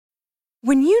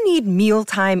When you need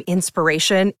mealtime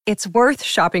inspiration, it's worth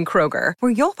shopping Kroger,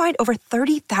 where you'll find over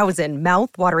 30,000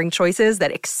 mouth-watering choices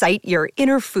that excite your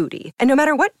inner foodie. And no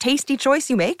matter what tasty choice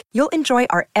you make, you'll enjoy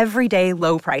our everyday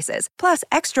low prices, plus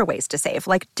extra ways to save,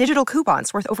 like digital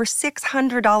coupons worth over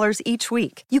 $600 each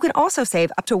week. You can also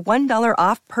save up to $1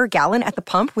 off per gallon at the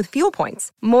pump with fuel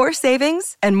points. More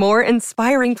savings and more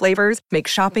inspiring flavors make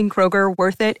shopping Kroger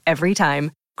worth it every time.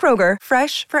 Kroger,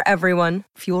 fresh for everyone.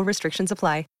 Fuel restrictions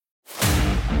apply.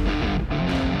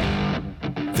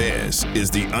 This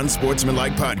is the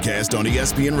Unsportsmanlike Podcast on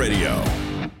ESPN Radio.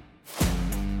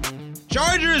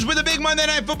 Chargers with a big Monday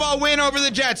Night Football win over the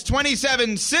Jets,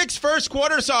 27-6. First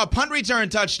quarter saw a punt return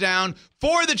touchdown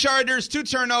for the Chargers, 2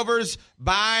 turnovers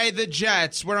by the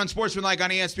Jets. We're Unsportsmanlike on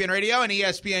ESPN Radio and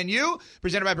ESPNU,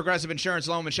 presented by Progressive Insurance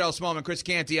Loan. Michelle Smallman, Chris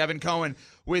Canty, Evan Cohen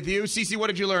with you. CeCe, what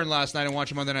did you learn last night in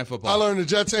watching Monday Night Football? I learned the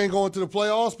Jets ain't going to the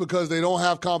playoffs because they don't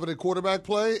have competent quarterback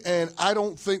play, and I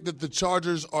don't think that the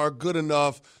Chargers are good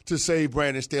enough to save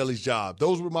Brandon Staley's job.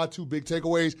 Those were my 2 big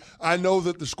takeaways. I know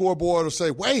that the scoreboard will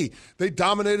say, wait, they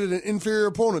dominated an inferior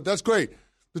opponent. That's great.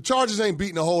 The Chargers ain't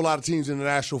beating a whole lot of teams in the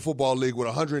National Football League with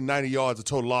 190 yards of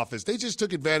total offense. They just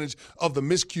took advantage of the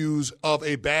miscues of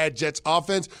a bad Jets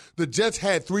offense. The Jets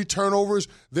had 3 turnovers.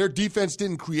 Their defense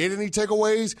didn't create any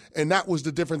takeaways, and that was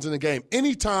the difference in the game.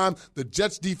 Anytime the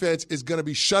Jets defense is going to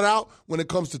be shut out when it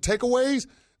comes to takeaways,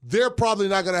 they're probably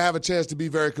not going to have a chance to be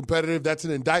very competitive. That's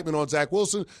an indictment on Zach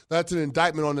Wilson. That's an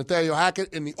indictment on Nathaniel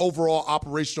Hackett and the overall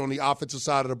operation on the offensive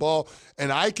side of the ball.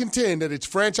 And I contend that it's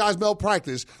franchise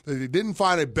malpractice that they didn't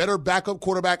find a better backup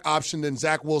quarterback option than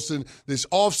Zach Wilson this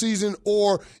offseason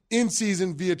or in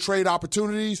season via trade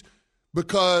opportunities,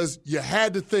 because you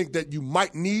had to think that you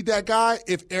might need that guy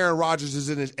if Aaron Rodgers is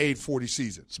in his 840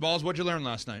 season. Smalls, what'd you learn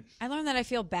last night? I learned that I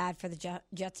feel bad for the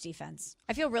Jets defense.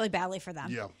 I feel really badly for them.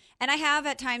 Yeah. And I have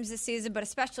at times this season, but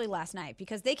especially last night,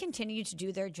 because they continue to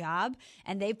do their job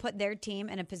and they put their team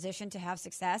in a position to have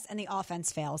success, and the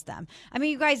offense fails them. I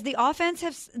mean, you guys, the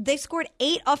offense they scored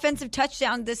 8 offensive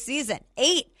touchdowns this season.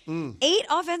 8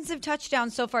 offensive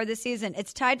touchdowns so far this season.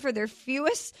 It's tied for their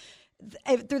fewest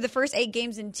through the first 8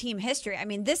 games in team history. I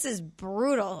mean, this is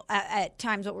brutal at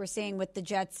times what we're seeing with the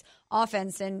Jets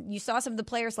offense. And you saw some of the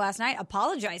players last night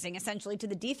apologizing essentially to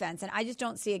the defense. And I just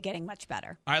don't see it getting much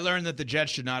better. I learned that the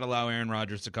Jets should not allow Aaron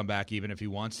Rodgers to come back even if he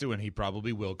wants to, and he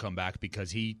probably will come back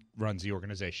because he runs the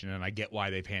organization. And I get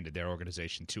why they've handed their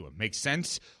organization to him. Makes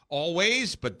sense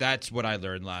always, but that's what I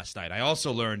learned last night. I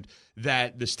also learned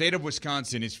that the state of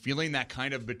Wisconsin is feeling that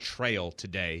kind of betrayal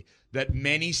today that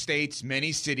many states,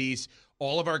 many cities,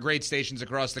 all of our great stations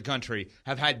across the country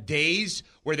have had days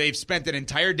where they've spent an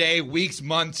entire day, weeks,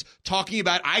 months, talking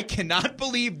about, I cannot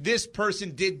believe this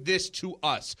person did this to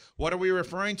us. What are we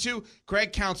referring to?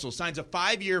 Craig Counsell signs a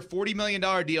 5-year, $40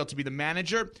 million deal to be the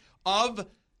manager of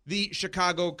the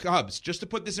Chicago Cubs. Just to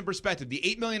put this in perspective, the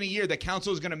 $8 million a year that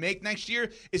Counsell is going to make next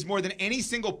year is more than any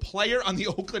single player on the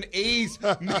Oakland A's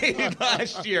made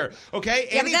last year. Okay?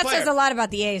 Yeah, but that says a lot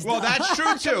about the A's. Well, though. that's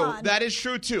true, too. That is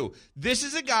true, too. This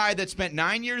is a guy that spent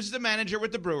 9 years as a manager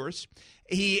with the Brewers.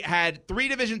 He had 3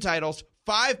 division titles,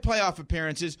 5 playoff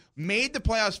appearances, made the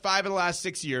playoffs 5 of the last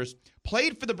 6 years,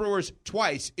 played for the Brewers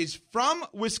twice, is from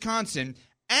Wisconsin,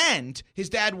 and his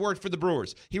dad worked for the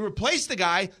Brewers. He replaced the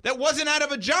guy that wasn't out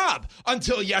of a job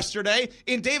until yesterday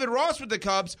in David Ross with the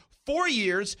Cubs. 4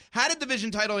 years, had a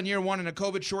division title in year 1 in a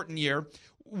COVID-shortened year,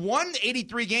 won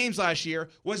 83 games last year,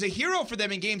 was a hero for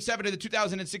them in Game 7 of the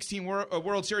 2016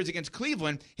 World Series against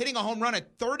Cleveland, hitting a home run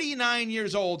at 39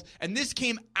 years old, and this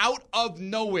came out of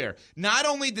nowhere. Not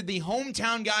only did the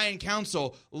hometown guy in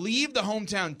Counsell leave the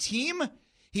hometown team,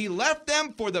 he left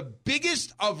them for the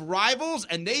biggest of rivals,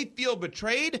 and they feel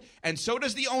betrayed, and so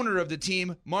does the owner of the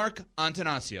team, Mark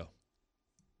Antanasio.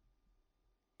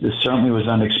 This certainly was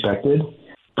unexpected,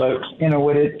 but you know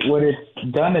what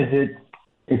it's done is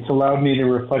it's allowed me to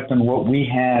reflect on what we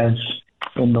have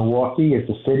in Milwaukee as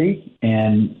a city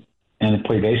and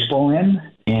play baseball in,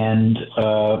 and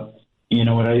you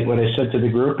know what I said to the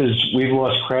group is we've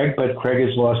lost Craig, but Craig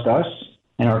has lost us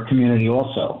and our community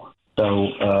also.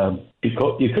 So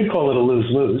you could call it a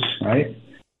lose-lose, right?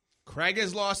 Craig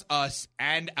has lost us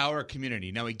and our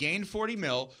community. Now, he gained $40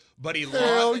 million, but he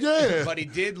but he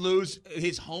did lose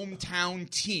his hometown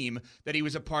team that he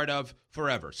was a part of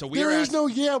forever. So there is no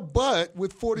but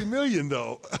with $40 million,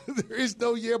 though. There is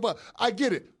no but. I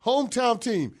get it. Hometown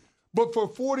team. But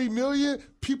for $40 million,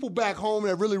 people back home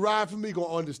that really ride for me going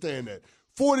to understand that.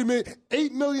 $40 million,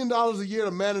 $8 million a year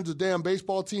to manage a damn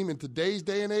baseball team in today's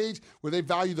day and age where they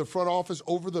value the front office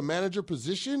over the manager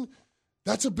position,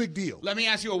 That's a big deal. Let me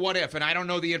ask you a what if, and I don't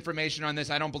know the information on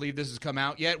this. I don't believe this has come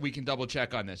out yet. We can double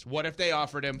check on this. What if they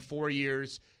offered him 5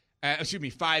 years and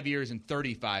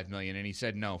 $35 million, and he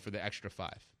said no for the extra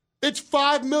 5? It's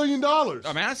 $5 million.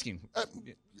 I'm asking.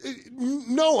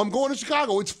 No, I'm going to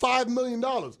Chicago. It's $5 million.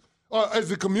 Is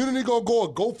the community going to go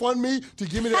a GoFundMe to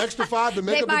give me the extra 5 to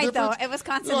make up the difference? They might, though. At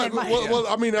Wisconsin, they might. Well,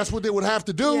 I mean, that's what they would have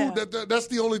to do. Yeah. That's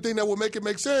the only thing that would make it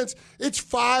make sense. It's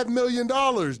 $5 million.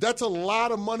 That's a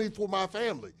lot of money for my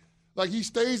family. Like, he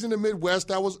stays in the Midwest.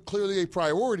 That was clearly a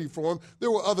priority for him.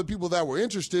 There were other people that were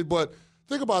interested. But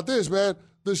think about this, man.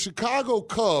 The Chicago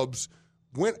Cubs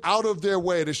went out of their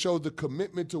way to show the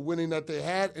commitment to winning that they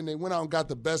had, and they went out and got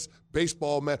the best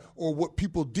baseball man, or what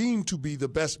people deem to be the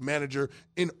best manager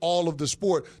in all of the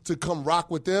sport, to come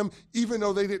rock with them, even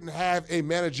though they didn't have a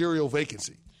managerial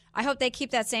vacancy. I hope they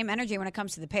keep that same energy when it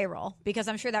comes to the payroll, because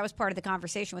I'm sure that was part of the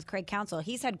conversation with Craig Counsell.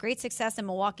 He's had great success in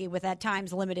Milwaukee with, at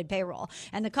times, limited payroll.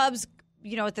 And the Cubs,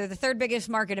 you know, they're the third biggest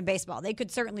market in baseball. They could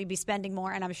certainly be spending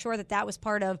more, and I'm sure that was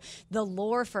part of the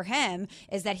lure for him,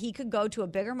 is that he could go to a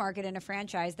bigger market in a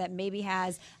franchise that maybe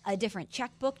has a different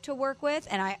checkbook to work with,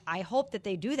 and I hope that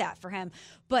they do that for him.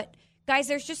 But guys,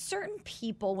 there's just certain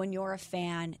people when you're a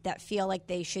fan that feel like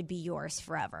they should be yours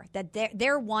forever, that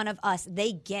they're one of us.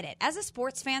 They get it. As a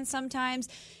sports fan, sometimes,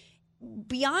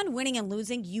 beyond winning and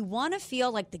losing, you want to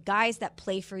feel like the guys that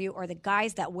play for you, or the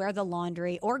guys that wear the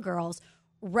laundry, or girls,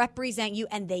 represent you,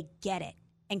 and they get it.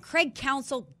 And Craig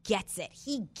Counsell gets it.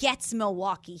 He gets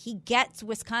Milwaukee. He gets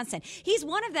Wisconsin. He's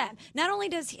one of them. Not only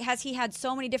has he had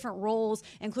so many different roles,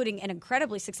 including an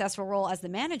incredibly successful role as the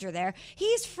manager there,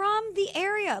 he's from the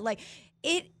area. Like,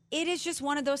 it is just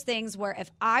one of those things where if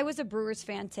I was a Brewers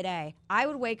fan today, I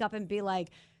would wake up and be like,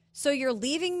 so you're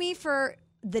leaving me for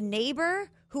the neighbor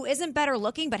who isn't better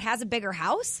looking but has a bigger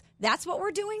house? That's what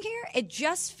we're doing here? It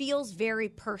just feels very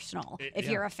personal if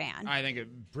you're a fan. I think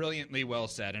it brilliantly well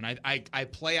said. And I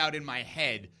play out in my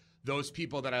head those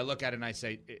people that I look at and I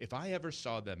say, if I ever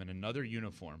saw them in another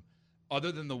uniform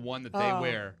other than the one that they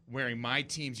wear, wearing my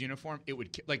team's uniform, it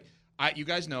would – like – you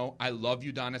guys know I love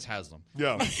Udonis Haslem.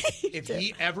 Yeah. If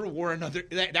he ever wore another,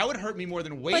 that would hurt me more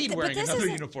than Wade wearing another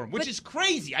uniform, which is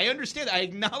crazy. I understand. I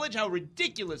acknowledge how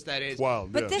ridiculous that is. Wow.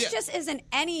 But this just isn't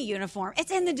any uniform.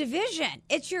 It's in the division.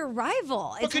 It's your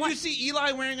rival. But could you see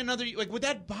Eli wearing another? Like, would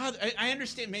that bother? I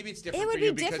understand. Maybe it's different. It would for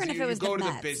you be different if it was you go the to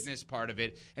Mets. the business part of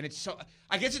it, and it's so.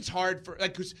 I guess it's hard for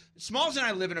because Smalls and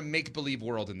I live in a make-believe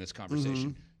world in this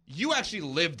conversation. Mm-hmm. You actually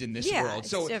lived in this world,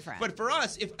 so it's different. But for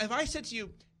us, if I said to you,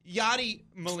 Yadi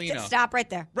Molina. Stop right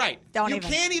there. Right. You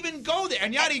can't even go there.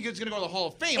 And Yadi is going to go to the Hall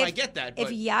of Fame. I get that.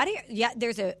 But. If Yadi,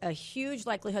 there's a huge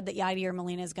likelihood that Yadi or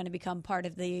Molina is going to become part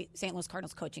of the St. Louis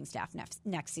Cardinals coaching staff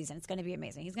next season. It's going to be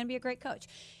amazing. He's going to be a great coach.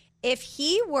 If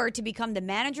he were to become the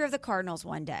manager of the Cardinals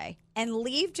one day and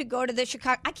leave to go to the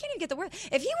Chicago – I can't even get the word.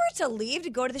 If he were to leave to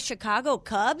go to the Chicago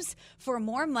Cubs for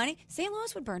more money, St.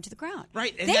 Louis would burn to the ground.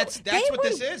 Right, and that's what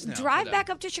this is now. Drive back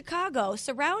up to Chicago,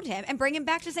 surround him, and bring him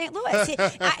back to St. Louis.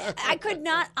 I could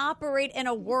not operate in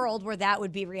a world where that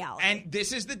would be reality. And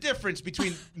this is the difference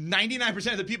between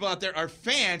 99% of the people out there are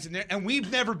fans, and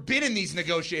we've never been in these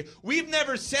negotiations. We've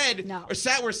never said or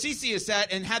sat where CeCe has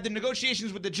sat and had the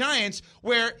negotiations with the Giants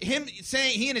where he and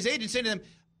his agent saying to them,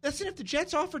 listen, if the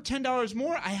Jets offer $10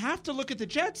 more, I have to look at the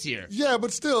Jets here. Yeah,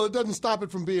 but still, it doesn't stop it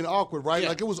from being awkward, right? Yeah.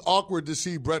 Like, it was awkward to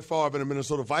see Brett Favre in a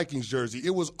Minnesota Vikings jersey.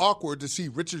 It was awkward to see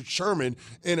Richard Sherman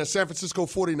in a San Francisco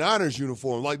 49ers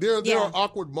uniform. Like, there are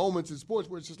awkward moments in sports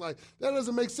where it's just like, that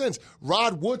doesn't make sense.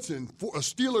 Rod Woodson, a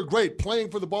Steeler great,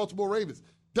 playing for the Baltimore Ravens.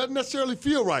 Doesn't necessarily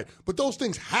feel right. But those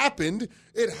things happened.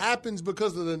 It happens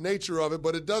because of the nature of it,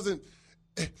 but it doesn't.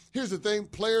 Here's the thing.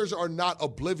 Players are not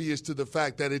oblivious to the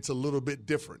fact that it's a little bit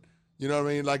different. You know what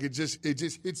I mean? Like, it just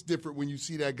hits different when you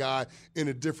see that guy in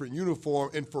a different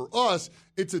uniform. And for us,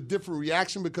 it's a different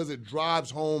reaction because it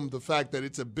drives home the fact that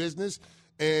it's a business.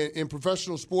 And in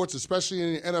professional sports, especially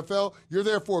in the NFL, you're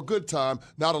there for a good time,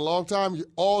 not a long time. You're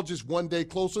all just one day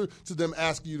closer to them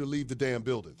asking you to leave the damn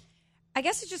building. I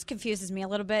guess it just confuses me a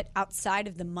little bit outside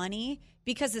of the money,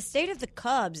 because the state of the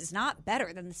Cubs is not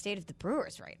better than the state of the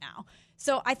Brewers right now.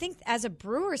 So I think as a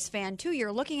Brewers fan, too,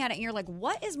 you're looking at it and you're like,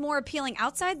 what is more appealing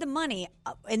outside the money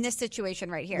in this situation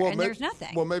right here? And there's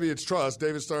nothing. Well, maybe it's trust.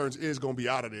 David Stearns is going to be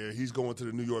out of there. He's going to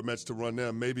the New York Mets to run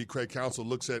them. Maybe Craig Counsell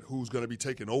looks at who's going to be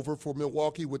taking over for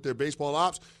Milwaukee with their baseball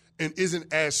ops and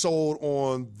isn't as sold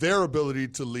on their ability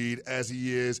to lead as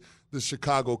he is the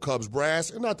Chicago Cubs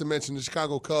brass. And not to mention the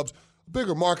Chicago Cubs,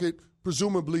 bigger market,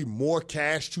 presumably more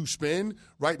cash to spend.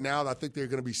 Right now, I think they're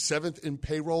going to be 7th in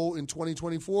payroll in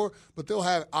 2024, but they'll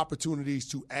have opportunities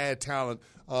to add talent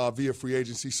via free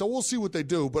agency. So we'll see what they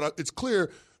do. But it's clear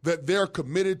that they're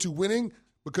committed to winning,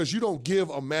 because you don't give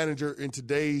a manager in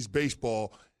today's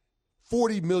baseball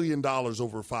 $40 million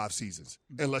over 5 seasons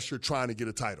unless you're trying to get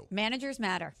a title. Managers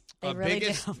matter. They really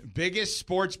do. Biggest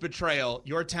sports betrayal,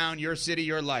 your town, your city,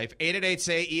 your life.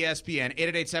 888-SAY-ESPN,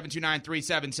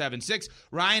 888-729-3776.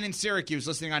 Ryan in Syracuse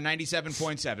listening on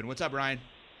 97.7. What's up, Ryan?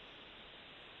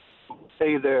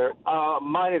 Hey there.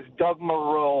 Mine is Doug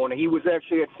Marrone. He was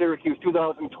actually at Syracuse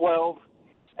 2012.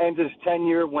 Ends his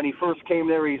tenure. When he first came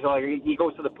there, he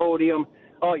goes to the podium.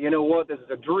 Oh, you know what? This is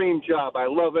a dream job. I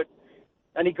love it.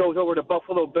 And he goes over to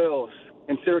Buffalo Bills.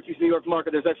 In Syracuse, New York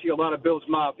market, there's actually a lot of Bills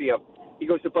Mafia. He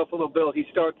goes to Buffalo Bills. He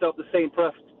starts out the same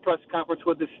press conference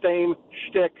with the same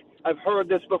shtick. I've heard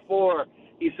this before.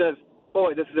 He says,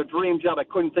 boy, this is a dream job. I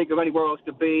couldn't think of anywhere else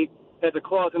to be. Has a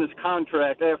clause in his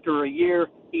contract. After a year,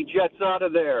 he jets out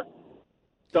of there.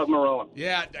 Doug Marrone.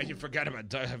 Yeah, you forgot about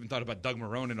Doug. I haven't thought about Doug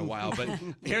Marrone in a while, but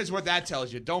here's what that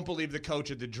tells you. Don't believe the coach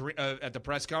at the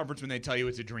press conference when they tell you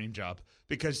it's a dream job,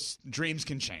 because dreams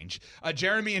can change.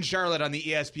 Jeremy in Charlotte on the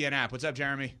ESPN app. What's up,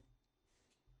 Jeremy?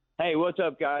 Hey, what's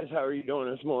up, guys? How are you doing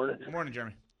this morning? Good morning,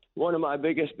 Jeremy. One of my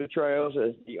biggest betrayals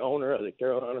is the owner of the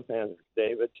Carolina Panthers,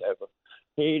 David Tepper.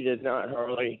 He did not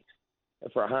hardly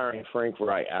for hiring Frank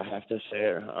Wright. I have to say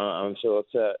it. I'm so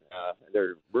upset.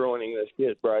 They're ruining this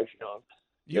kid, Bryce Young.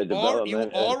 You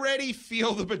already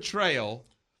feel the betrayal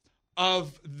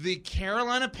of the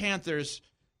Carolina Panthers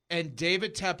and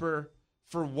David Tepper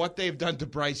for what they've done to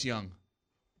Bryce Young.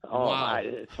 Oh, wow.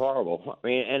 It's horrible. I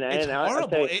mean, it's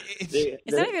horrible.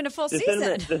 It's not even a full season.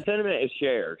 The sentiment is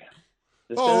shared.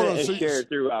 The sentiment is shared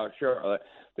throughout Charlotte.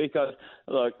 Because,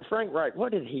 look, Frank Wright,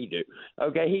 what did he do?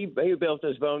 Okay, he built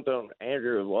his bones on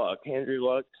Andrew Luck. Andrew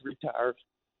Luck retires.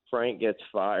 Frank gets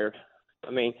fired.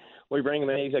 I mean, we bring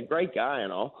him in. He's a great guy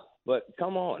and all, but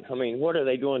come on. I mean, what are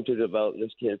they doing to develop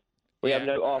this kid? We have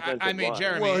no offensive line.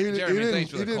 Jeremy, thanks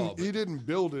for the call. He didn't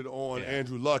build it on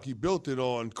Andrew Luck. He built it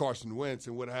on Carson Wentz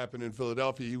and what happened in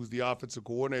Philadelphia. He was the offensive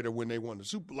coordinator when they won the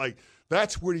Super.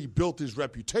 That's where he built his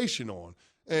reputation on.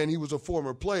 And he was a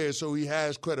former player, so he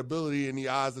has credibility in the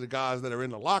eyes of the guys that are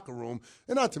in the locker room.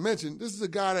 And not to mention, this is a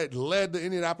guy that led the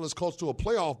Indianapolis Colts to a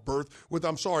playoff berth with,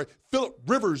 Phillip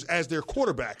Rivers as their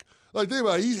quarterback. Think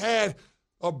about it. He's had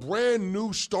a brand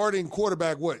new starting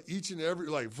quarterback, each and every,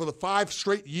 for the 5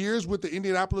 straight years with the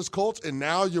Indianapolis Colts, and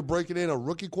now you're breaking in a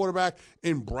rookie quarterback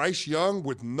in Bryce Young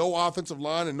with no offensive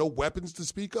line and no weapons to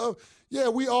speak of. Yeah,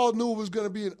 we all knew it was going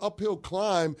to be an uphill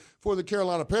climb for the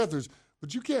Carolina Panthers.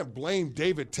 But you can't blame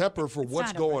David Tepper for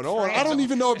what's going on. I don't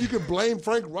even know if you can blame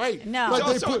Frank Wright. No.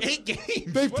 It's also 8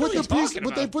 games. They put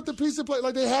the piece in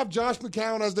play. They have Josh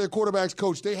McCown as their quarterback's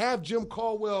coach. They have Jim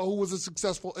Caldwell, who was a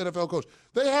successful NFL coach.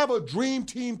 They have a dream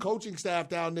team coaching staff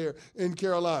down there in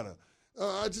Carolina.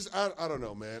 I don't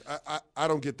know, man. I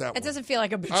don't get that one. It doesn't feel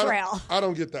like a betrayal. I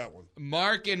don't get that one.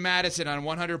 Mark in Madison on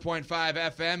 100.5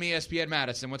 FM, ESPN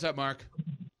Madison. What's up, Mark?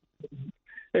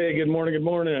 Hey, good morning. Good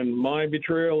morning. My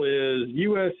betrayal is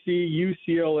USC,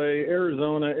 UCLA,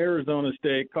 Arizona, Arizona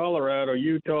State, Colorado,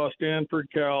 Utah, Stanford,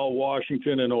 Cal,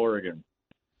 Washington, and Oregon.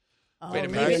 Wait a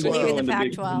minute. Maybe the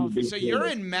Pac-12. So you're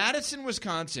in Madison,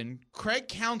 Wisconsin. Craig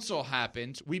Counsell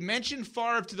happened. We mentioned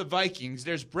Favre to the Vikings.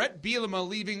 There's Brett Bielema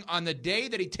leaving on the day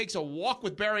that he takes a walk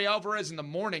with Barry Alvarez in the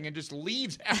morning and just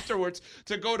leaves afterwards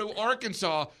to go to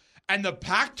Arkansas. And the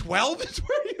Pac-12 is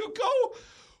where you go?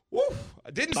 Woo,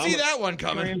 I didn't see that one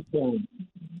coming.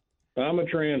 I'm a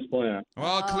transplant.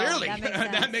 Well, clearly,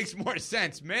 that makes more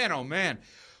sense. Man, oh, man.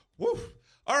 Woo.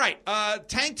 All right,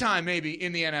 tank time maybe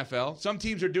in the NFL. Some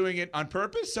teams are doing it on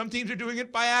purpose. Some teams are doing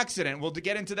it by accident. We'll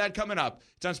get into that coming up.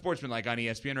 It's Unsportsmanlike on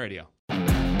ESPN Radio.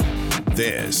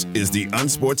 This is the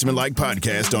Unsportsmanlike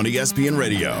Podcast on ESPN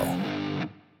Radio.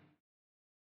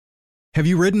 Have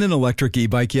you ridden an electric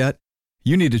e-bike yet?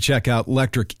 You need to check out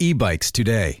Lectric E-Bikes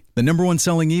today, the #1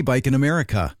 selling e-bike in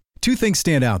America. 2 things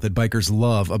stand out that bikers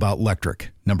love about Lectric.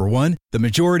 Number 1, the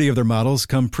majority of their models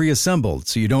come pre-assembled,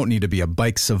 so you don't need to be a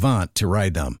bike savant to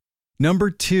ride them.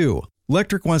 Number 2,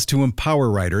 Lectric wants to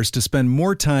empower riders to spend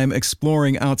more time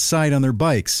exploring outside on their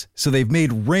bikes, so they've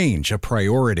made range a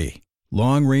priority.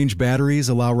 Long-range batteries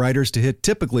allow riders to hit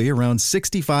typically around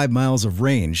 65 miles of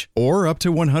range, or up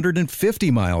to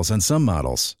 150 miles on some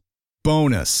models.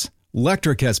 Bonus!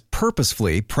 Lectric has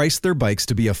purposefully priced their bikes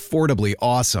to be affordably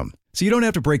awesome, so you don't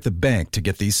have to break the bank to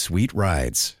get these sweet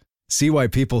rides. See why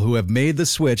people who have made the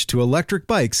switch to electric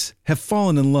bikes have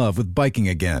fallen in love with biking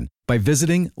again by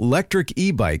visiting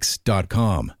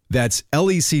lectricebikes.com. That's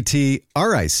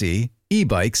LECTRIC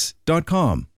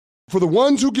ebikes.com. For the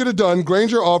ones who get it done,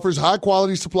 Grainger offers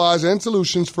high-quality supplies and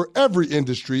solutions for every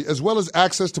industry, as well as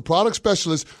access to product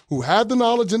specialists who have the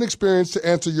knowledge and experience to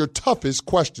answer your toughest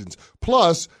questions.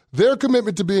 Plus, their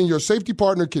commitment to being your safety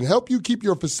partner can help you keep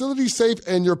your facility safe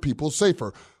and your people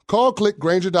safer. Call, click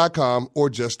Grainger.com, or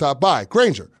just stop by.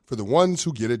 Grainger, for the ones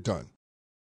who get it done.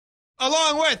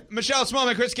 Along with Michelle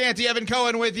Smallman, Chris Canty, Evan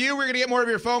Cohen with you. We're going to get more of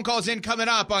your phone calls in coming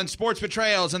up on Sports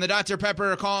Betrayals and the Dr.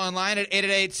 Pepper call-in line at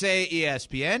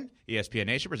 888-SAY-ESPN. ESPN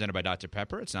Nation presented by Dr.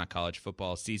 Pepper. It's not college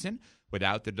football season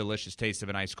without the delicious taste of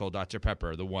an ice-cold Dr.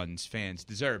 Pepper, the ones fans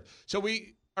deserve. So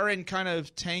we are in kind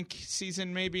of tank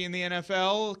season maybe in the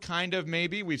NFL, kind of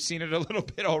maybe. We've seen it a little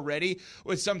bit already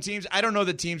with some teams. I don't know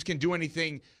that teams can do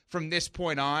anything from this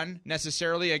point on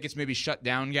necessarily. I guess maybe shut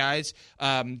down guys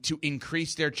to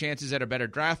increase their chances at a better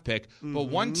draft pick. Mm-hmm. But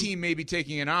one team may be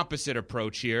taking an opposite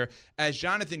approach here, as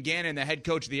Jonathan Gannon, the head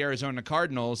coach of the Arizona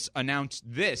Cardinals, announced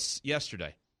this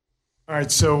yesterday. All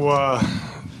right, so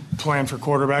plan for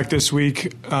quarterback this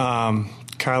week.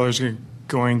 Kyler's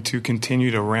going to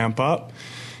continue to ramp up.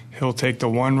 He'll take the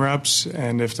 1 reps,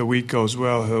 and if the week goes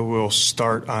well, he will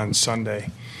start on Sunday.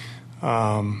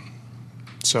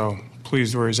 So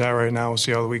pleased where he's at right now. We'll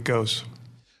see how the week goes.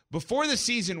 Before the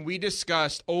season, we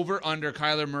discussed over-under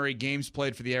Kyler Murray games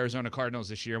played for the Arizona Cardinals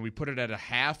this year, and we put it at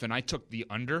 0.5, and I took the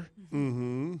under.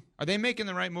 Mm-hmm. Are they making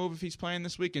the right move if he's playing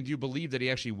this week, and do you believe that he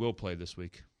actually will play this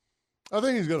week? I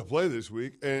think he's going to play this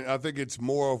week, and I think it's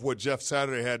more of what Jeff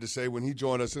Saturday had to say when he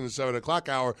joined us in the 7 o'clock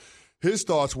hour. His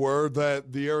thoughts were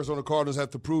that the Arizona Cardinals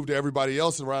have to prove to everybody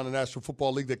else around the National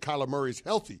Football League that Kyler Murray is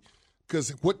healthy.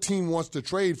 Because what team wants to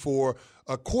trade for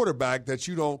a quarterback that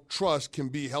you don't trust can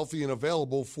be healthy and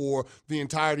available for the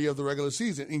entirety of the regular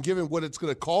season? And given what it's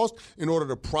going to cost in order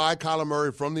to pry Kyler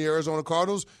Murray from the Arizona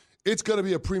Cardinals, it's going to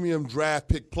be a premium draft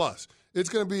pick plus. It's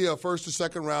going to be a first or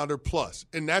second rounder plus.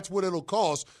 And that's what it'll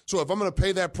cost. So if I'm going to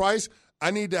pay that price,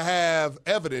 I need to have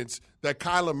evidence that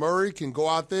Kyler Murray can go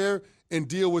out there and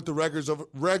deal with the rigors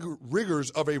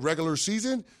of a regular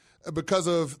season. Because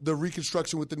of the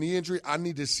reconstruction with the knee injury, I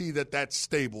need to see that that's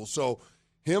stable. So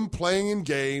him playing in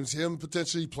games, him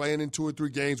potentially playing in 2 or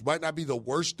 3 games might not be the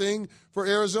worst thing for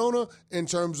Arizona in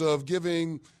terms of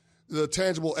giving the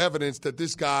tangible evidence that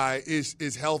this guy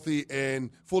is healthy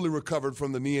and fully recovered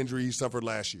from the knee injury he suffered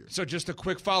last year. So just a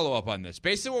quick follow-up on this.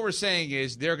 Basically what we're saying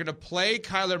is they're going to play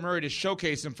Kyler Murray to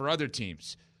showcase him for other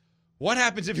teams. What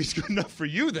happens if he's good enough for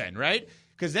you then, right?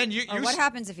 Because then what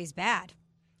happens if he's bad?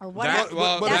 Or what?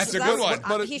 That's a good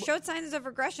one. He showed signs of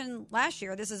regression last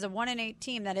year. This is a 1-8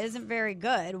 team that isn't very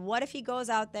good. What if he goes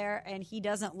out there and he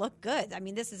doesn't look good? I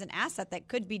mean, this is an asset that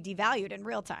could be devalued in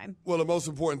real time. Well, the most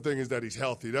important thing is that he's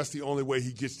healthy. That's the only way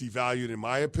he gets devalued, in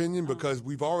my opinion, because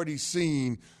we've already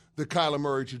seen the Kyler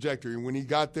Murray trajectory. When he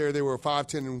got there, they were a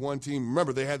 5-10-1 team.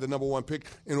 Remember, they had the number 1 pick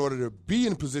in order to be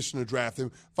in position to draft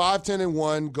him.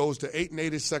 5-10-1, goes to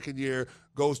 8-8 his second year,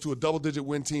 goes to a double-digit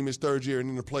win team his third year, and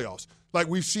in the playoffs. Like,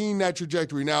 we've seen that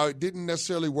trajectory. Now, it didn't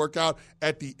necessarily work out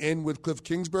at the end with Cliff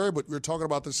Kingsbury, but we're talking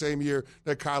about the same year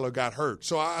that Kyler got hurt.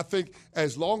 So I think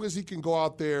as long as he can go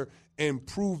out there and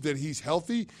prove that he's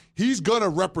healthy, he's going to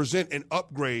represent an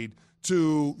upgrade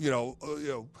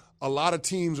to, a lot of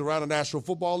teams around the National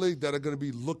Football League that are going to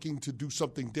be looking to do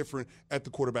something different at the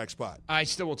quarterback spot. I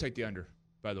still will take the under,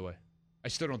 by the way. I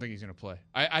still don't think he's going to play.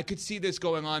 I could see this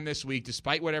going on this week,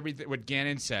 despite what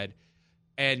Gannon said,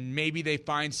 and maybe they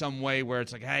find some way where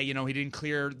it's like, hey, he didn't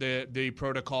clear the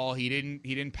protocol, he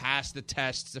didn't pass the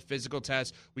tests, the physical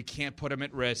test, we can't put him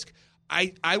at risk.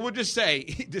 I would just say,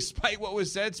 despite what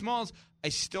was said, Smalls, I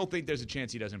still think there's a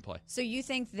chance he doesn't play. So you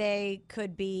think they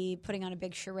could be putting on a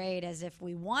big charade as if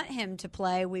we want him to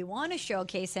play, we want to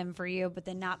showcase him for you, but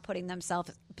then not putting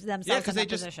themselves in that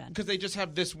position? Because they just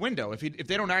have this window. If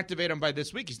they don't activate him by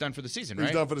this week, he's done for the season, right?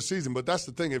 He's done for the season, but that's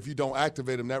the thing. If you don't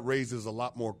activate him, that raises a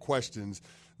lot more questions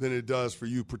than it does for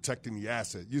you protecting the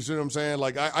asset. You see what I'm saying?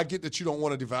 Like, I get that you don't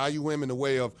want to devalue him in the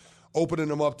way of opening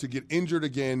him up to get injured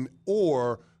again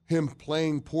or him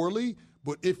playing poorly.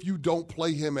 But if you don't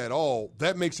play him at all,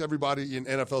 that makes everybody in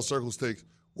NFL circles think,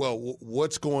 well,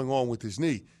 what's going on with his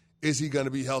knee? Is he going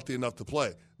to be healthy enough to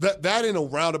play? That in a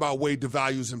roundabout way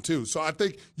devalues him too. So I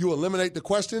think you eliminate the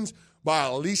questions by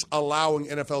at least allowing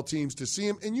NFL teams to see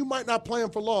him, and you might not play him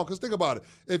for long. Because think about it.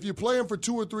 If you play him for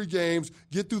 2 or 3 games,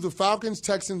 get through the Falcons,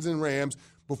 Texans, and Rams,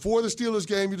 before the Steelers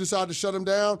game, you decide to shut him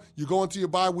down. You go into your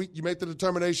bye week. You make the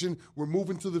determination. We're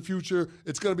moving to the future.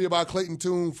 It's going to be about Clayton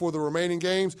Tune for the remaining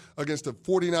games against the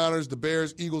 49ers, the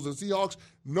Bears, Eagles, and Seahawks.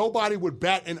 Nobody would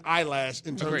bat an eyelash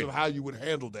in terms of how you would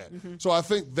handle that. Mm-hmm. So I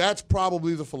think that's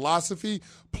probably the philosophy.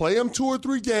 Play him 2 or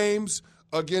 3 games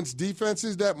against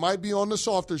defenses that might be on the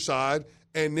softer side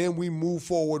and then we move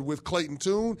forward with Clayton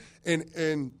Tune,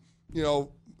 and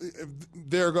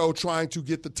there go trying to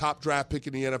get the top draft pick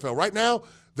in the NFL. Right now,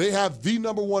 they have the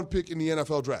number one pick in the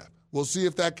NFL draft. We'll see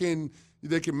if they can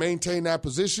maintain that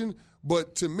position.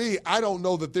 But to me, I don't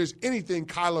know that there's anything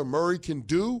Kyler Murray can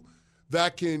do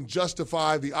that can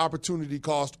justify the opportunity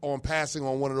cost on passing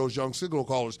on one of those young signal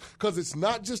callers. Because it's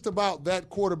not just about that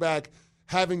quarterback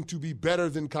having to be better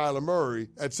than Kyler Murray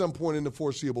at some point in the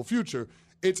foreseeable future.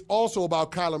 It's also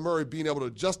about Kyler Murray being able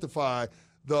to justify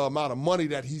the amount of money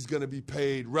that he's going to be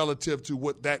paid relative to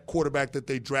what that quarterback that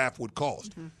they draft would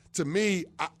cost. Mm-hmm. To me,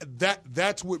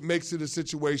 that's what makes it a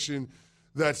situation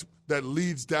that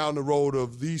leads down the road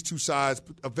of these two sides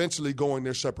eventually going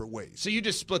their separate ways. So you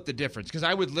just split the difference. Because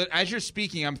as you're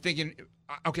speaking, I'm thinking,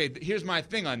 okay, here's my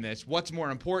thing on this. What's more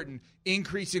important,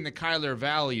 increasing the Kyler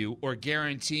value or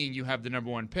guaranteeing you have the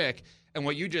number one pick? And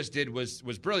what you just did was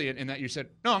brilliant in that you said,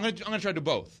 no, I'm going to try to do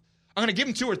both. I'm going to give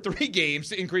him 2 or 3 games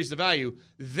to increase the value.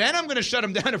 Then I'm going to shut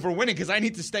him down if we're winning because I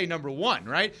need to stay number one,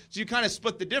 right? So you kind of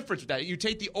split the difference with that. You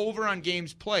take the over on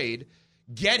games played,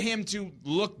 get him to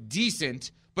look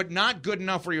decent, but not good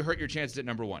enough where you hurt your chances at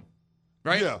number one.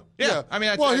 Right? Yeah. I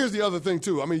mean, here's the other thing,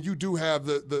 too. I mean, you do have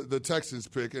the Texans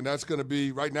pick, and that's going to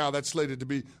be, right now, that's slated to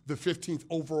be the 15th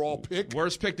overall pick.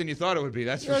 Worse pick than you thought it would be,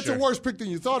 that's for sure. It's a worse pick than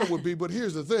you thought it would be, but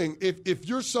here's the thing. If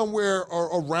you're somewhere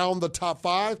around the top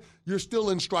 5, you're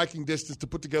still in striking distance to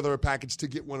put together a package to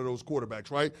get one of those quarterbacks,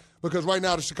 right? Because right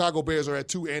now the Chicago Bears are at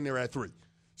 2 and they're at 3.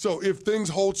 So if things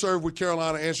hold serve with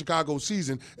Carolina and Chicago's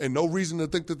season, and no reason to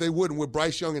think that they wouldn't with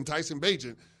Bryce Young and Tyson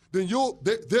Bagent, then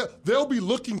they'll be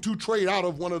looking to trade out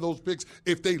of one of those picks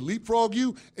if they leapfrog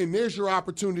you, and there's your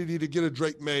opportunity to get a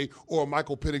Drake May or a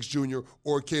Michael Penix Jr.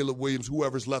 or a Caleb Williams,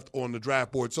 whoever's left on the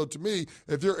draft board. So to me,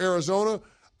 if you're Arizona,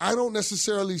 I don't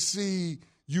necessarily see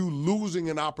you losing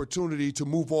an opportunity to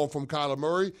move on from Kyler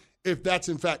Murray if that's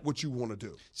in fact what you want to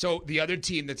do. So the other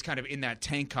team that's kind of in that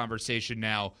tank conversation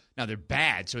now they're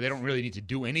bad, so they don't really need to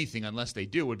do anything unless they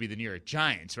do, would be the New York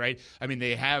Giants, right? I mean,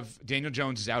 they have Daniel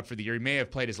Jones is out for the year. He may have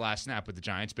played his last snap with the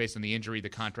Giants based on the injury, the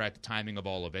contract, the timing of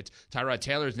all of it. Tyrod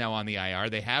Taylor is now on the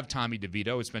IR. They have Tommy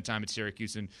DeVito, who spent time at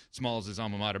Syracuse and Smalls' his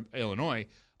alma mater, Illinois.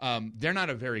 They're not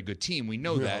a very good team. We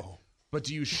know that. But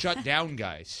do you shut down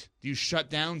guys? Do you shut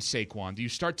down Saquon? Do you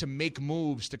start to make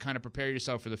moves to kind of prepare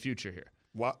yourself for the future here?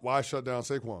 Why shut down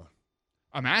Saquon?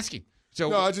 I'm asking. So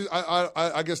no,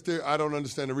 I guess I don't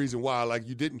understand the reason why. Like,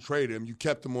 you didn't trade him, you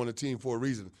kept him on the team for a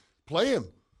reason. Play him.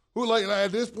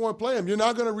 At this point, play him. You're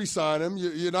not going to re-sign him.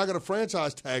 You're not going to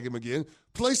franchise tag him again.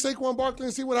 Play Saquon Barkley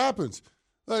and see what happens.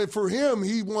 For him,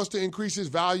 he wants to increase his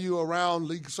value around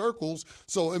league circles,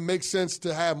 so it makes sense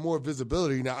to have more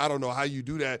visibility. Now, I don't know how you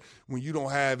do that when you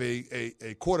don't have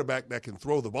a quarterback that can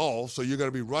throw the ball, so you're going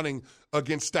to be running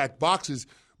against stacked boxes.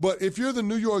 But if you're the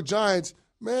New York Giants,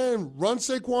 man, run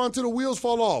Saquon till the wheels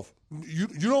fall off. You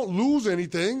don't lose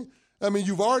anything. I mean,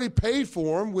 you've already paid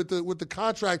for him with the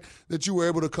contract that you were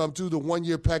able to come to, the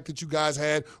 1-year pact that you guys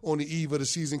had on the eve of the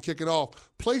season kicking off.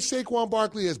 Play Saquon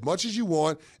Barkley as much as you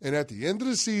want, and at the end of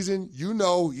the season, you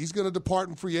know he's going to depart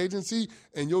in free agency,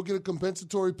 and you'll get a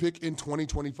compensatory pick in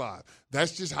 2025.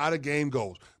 That's just how the game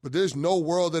goes. But there's no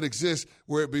world that exists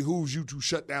where it behooves you to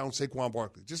shut down Saquon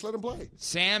Barkley. Just let him play.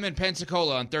 Sam in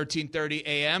Pensacola on 1330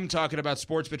 AM talking about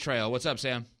sports betrayal. What's up,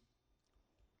 Sam?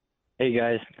 Hey,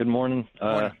 guys. Good morning.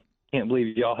 Morning. Can't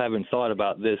believe y'all haven't thought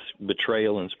about this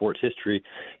betrayal in sports history,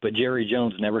 but Jerry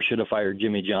Jones never should have fired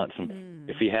Jimmy Johnson.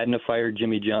 If he hadn't have fired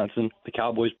Jimmy Johnson, the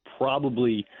Cowboys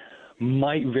probably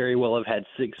might very well have had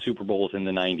 6 Super Bowls in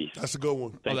the 90s. That's a good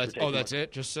one. That's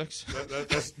it? Just 6?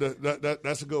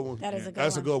 That's a good one. That is a good one.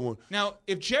 That's a good one. Now,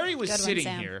 if Jerry was sitting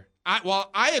here,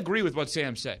 I agree with what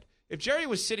Sam said. If Jerry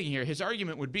was sitting here, his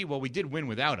argument would be, well, we did win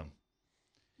without him.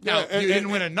 Now, you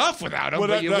didn't win enough without him,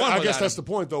 but you won without him. I guess that's the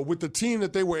point, though. With the team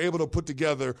that they were able to put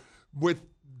together, with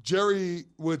Jerry,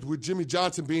 with Jimmy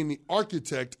Johnson being the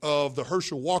architect of the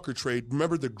Herschel Walker trade,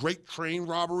 remember the great train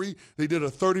robbery? They did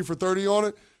a 30 for 30 on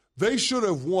it. They should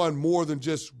have won more than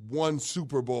just one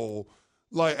Super Bowl,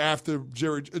 like after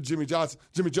Jimmy Johnson.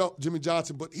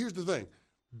 But here's the thing.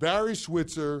 Barry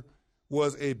Switzer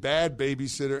was a bad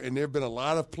babysitter, and there have been a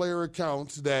lot of player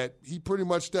accounts that he pretty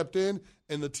much stepped in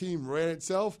and the team ran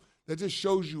itself. That just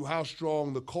shows you how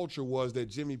strong the culture was that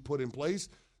Jimmy put in place.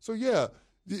 So, yeah,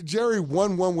 Jerry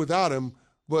won one without him,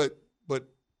 but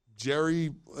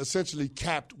Jerry essentially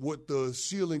capped what the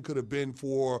ceiling could have been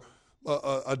for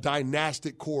a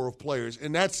dynastic core of players.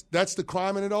 And that's the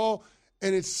crime in it all.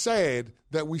 And it's sad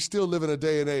that we still live in a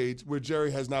day and age where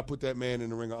Jerry has not put that man in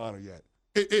the Ring of Honor yet.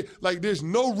 Like, there's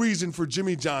no reason for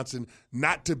Jimmy Johnson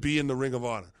not to be in the Ring of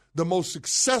Honor. the most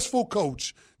successful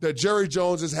coach that Jerry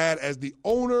Jones has had as the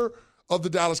owner of the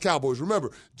Dallas Cowboys.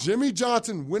 Remember, Jimmy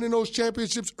Johnson winning those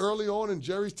championships early on in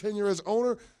Jerry's tenure as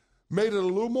owner made it a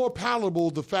little more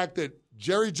palatable, the fact that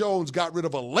Jerry Jones got rid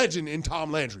of a legend in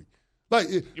Tom Landry.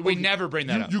 We never bring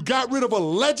that up. You got rid of a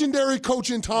legendary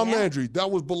coach in Tom Landry that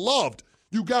was beloved.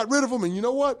 You got rid of him, and you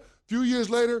know what? A few years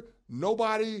later,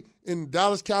 nobody in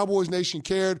Dallas Cowboys Nation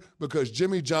cared because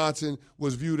Jimmy Johnson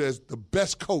was viewed as the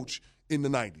best coach in the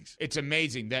 90s. It's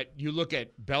amazing that you look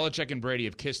at Belichick and Brady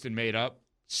have kissed and made up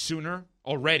sooner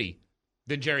already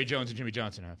than Jerry Jones and Jimmy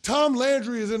Johnson have. Tom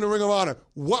Landry is in the Ring of Honor.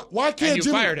 Why can't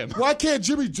fired him. Why can't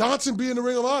Jimmy Johnson be in the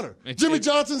Ring of Honor? Jimmy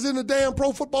Johnson's in the damn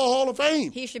Pro Football Hall of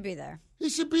Fame. He should be there. He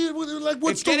should be. Like,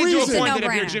 what's it's the reason? It's getting to a point that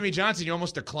if you're Jimmy Johnson, you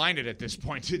almost declined it at this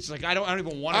point. It's like I don't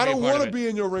even want to. I don't want to be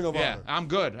in your Ring of Honor. Yeah, I'm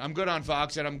good. I'm good on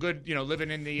Fox, and I'm good.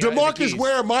 Living in the. DeMarcus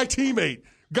Ware, my teammate,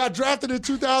 got drafted in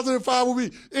 2005 with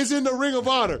me. Is in the Ring of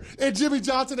Honor, and Jimmy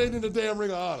Johnson ain't in the damn Ring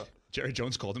of Honor. Jerry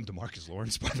Jones called him DeMarcus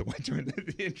Lawrence, by the way, during the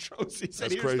intros. He said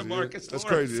That's crazy, DeMarcus Lawrence. That's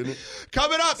crazy, isn't it?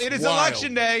 Coming up, it is wild.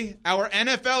 Election Day, our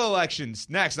NFL elections.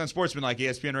 Next on Sportsmanlike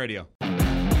ESPN Radio.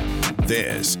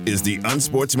 This is the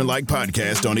Unsportsmanlike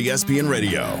Podcast on ESPN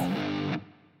Radio.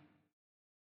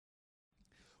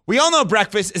 We all know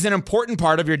breakfast is an important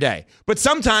part of your day, but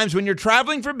sometimes when you're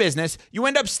traveling for business, you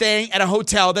end up staying at a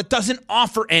hotel that doesn't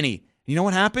offer any. You know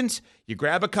what happens? You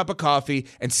grab a cup of coffee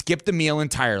and skip the meal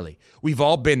entirely. We've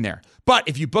all been there. But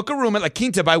if you book a room at La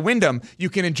Quinta by Wyndham, you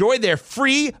can enjoy their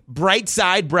free Bright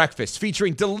Side breakfast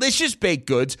featuring delicious baked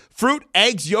goods, fruit,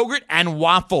 eggs, yogurt, and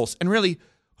waffles. And really,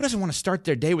 who doesn't want to start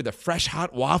their day with a fresh,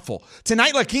 hot waffle?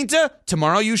 Tonight, La Quinta,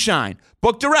 tomorrow you shine.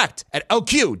 Book direct at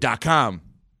LQ.com.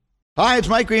 Hi, it's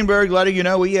Mike Greenberg letting you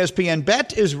know ESPN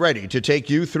Bet is ready to take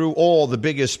you through all the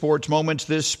biggest sports moments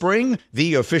this spring.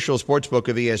 The official sportsbook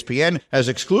of ESPN has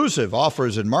exclusive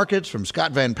offers and markets from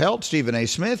Scott Van Pelt, Stephen A.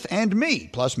 Smith, and me,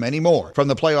 plus many more. From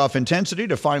the playoff intensity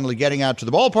to finally getting out to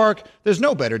the ballpark, there's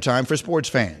no better time for sports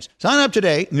fans. Sign up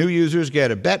today. New users get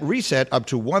a bet reset up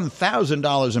to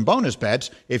 $1,000 in bonus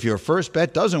bets if your first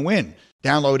bet doesn't win.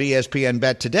 Download ESPN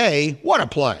Bet today. What a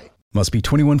play. Must be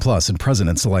 21 plus and present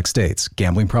in select states.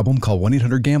 Gambling problem? Call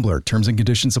 1-800-GAMBLER. Terms and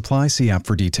conditions apply. See app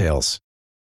for details.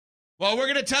 Well, we're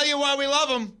going to tell you why we love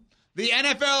them. The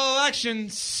NFL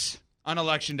elections on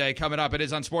Election Day coming up. It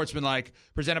is Unsportsmanlike,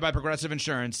 presented by Progressive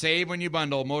Insurance. Save when you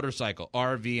bundle motorcycle,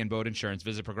 RV, and boat insurance.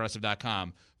 Visit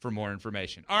Progressive.com for more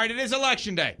information. All right, it is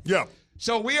Election Day. Yeah.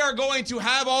 So we are going to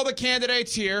have all the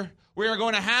candidates here. We are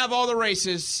going to have all the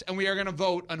races, and we are going to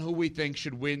vote on who we think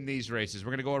should win these races.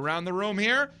 We're going to go around the room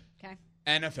here. Okay.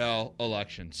 NFL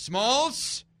elections.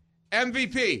 Smalls,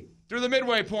 MVP through the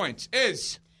midway points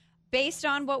is... Based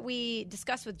on what we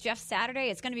discussed with Jeff Saturday,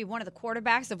 it's going to be one of the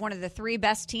quarterbacks of one of the three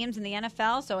best teams in the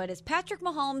NFL. So it is Patrick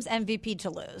Mahomes, MVP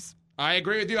to lose. I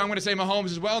agree with you. I'm going to say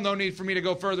Mahomes as well. No need for me to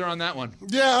go further on that one.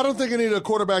 Yeah, I don't think any of the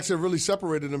quarterbacks have really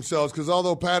separated themselves because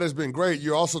although Pat has been great,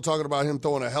 you're also talking about him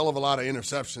throwing a hell of a lot of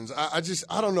interceptions.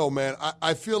 I don't know, man.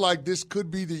 I feel like this could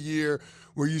be the year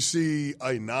where you see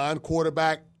a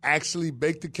non-quarterback actually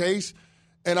make the case.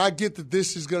 And I get that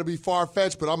this is going to be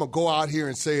far-fetched, but I'm going to go out here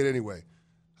and say it anyway.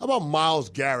 How about Myles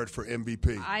Garrett for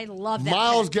MVP? I love that.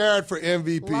 Myles Garrett for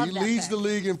MVP. Love he that leads pick. the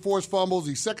league in forced fumbles.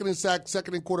 He's second in sacks,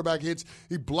 second in quarterback hits.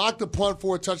 He blocked a punt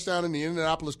for a touchdown in the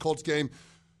Indianapolis Colts game.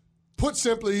 Put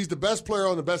simply, he's the best player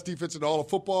on the best defense in all of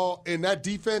football, and that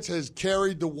defense has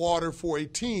carried the water for a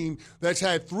team that's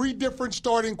had three different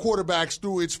starting quarterbacks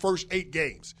through its first 8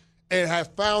 games and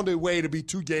have found a way to be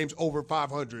 2 games over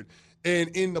 500 and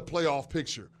in the playoff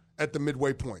picture at the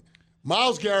midway point.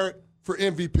 Myles Garrett for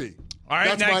MVP. All right,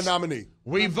 that's next, my nominee.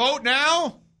 We vote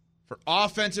now for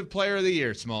Offensive Player of the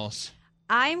Year, Smalls.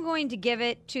 I'm going to give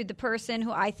it to the person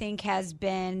who I think has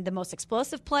been the most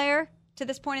explosive player to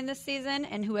this point in this season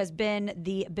and who has been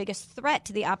the biggest threat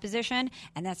to the opposition,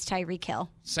 and that's Tyreek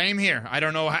Hill. Same here. I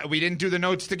don't know how we didn't do the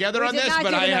notes together on this,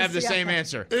 but I have the same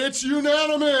answer. It's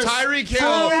unanimous. Tyreek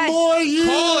Hill. 4 more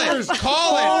years.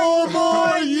 Call it. 4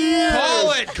 more years.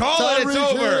 Call it. It's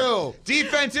Tyreek over. Hill.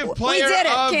 Defensive Player did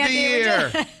it, of Canty. the We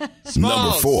Year. did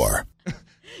Smalls. Number 4.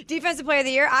 Defensive Player of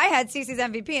the Year, I had CeCe's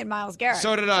MVP in Myles Garrett.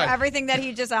 So did I. For everything that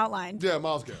he just outlined. Yeah,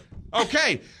 Myles Garrett.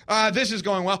 Okay, this is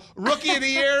going well. Rookie of the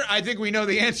Year, I think we know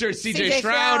the answer. It's C.J.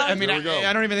 Stroud. I mean, I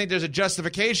don't even think there's a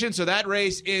justification, so that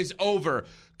race is over.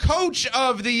 Coach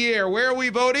of the Year, where are we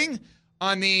voting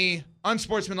on the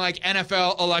Unsportsmanlike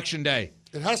NFL Election Day?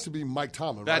 It has to be Mike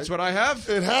Tomlin, That's right? what I have.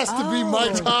 It has to be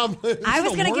Mike Tomlin. I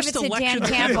was going to give it to Dan election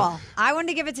Campbell. I wanted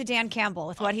to give it to Dan Campbell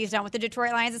with what he's done with the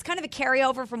Detroit Lions. It's kind of a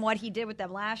carryover from what he did with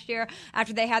them last year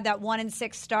after they had that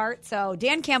 1-6 start. So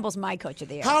Dan Campbell's my coach of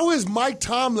the year. How is Mike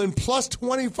Tomlin plus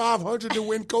 2,500 to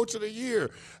win coach of the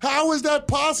year? How is that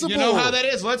possible? You know how that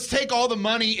is? Let's take all the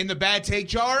money in the bad take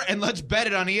jar and let's bet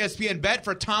it on ESPN Bet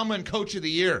for Tomlin coach of the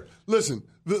year. Listen,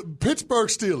 the Pittsburgh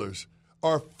Steelers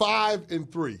are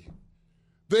 5-3.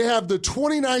 They have the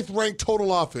 29th ranked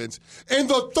total offense and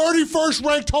the 31st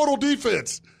ranked total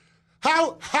defense.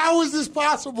 How is this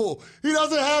possible? He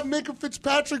doesn't have Minka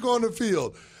Fitzpatrick on the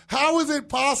field. How is it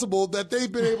possible that they've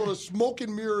been able to smoke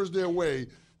and mirrors their way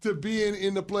to being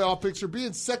in the playoff picture,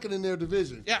 being second in their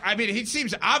division? Yeah, I mean, it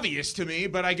seems obvious to me,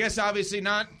 but I guess obviously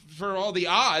not for all the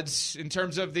odds in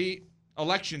terms of the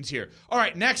elections here. All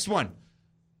right, next one.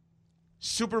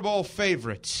 Super Bowl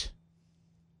favorite.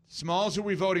 Smalls, who are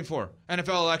we voting for?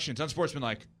 NFL elections,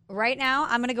 unsportsmanlike. Right now,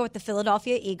 I'm going to go with the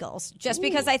Philadelphia Eagles, just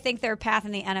because I think their path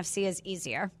in the NFC is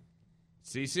easier.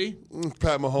 CeCe?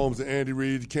 Pat Mahomes and Andy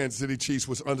Reid, the Kansas City Chiefs,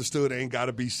 was understood, ain't got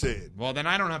to be said. Well, then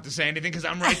I don't have to say anything because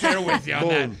I'm right there with you on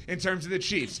that in terms of the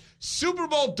Chiefs. Super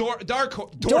Bowl dark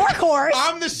horse.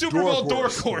 I'm the Super Bowl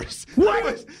dark horse.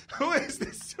 What? Who is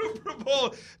the Super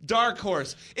Bowl dark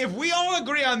horse? If we all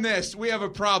agree on this, we have a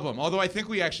problem, although I think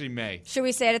we actually may. Should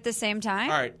we say it at the same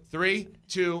time? All right, 3,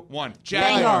 2, 1.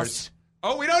 Jaguars.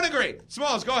 Oh, we don't agree.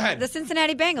 Smalls, go ahead. The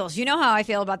Cincinnati Bengals. You know how I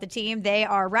feel about the team. They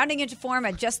are rounding into form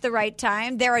at just the right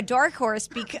time. They're a dark horse.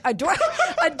 A dark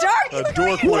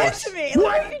horse.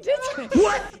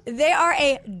 What? They are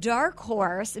a dark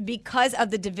horse because of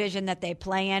the division that they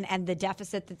play in and the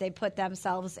deficit that they put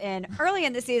themselves in early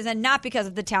in the season, not because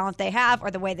of the talent they have or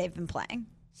the way they've been playing.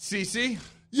 CeCe?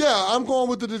 Yeah, I'm going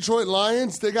with the Detroit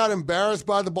Lions. They got embarrassed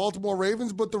by the Baltimore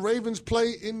Ravens, but the Ravens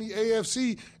play in the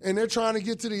AFC, and they're trying to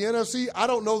get to the NFC. I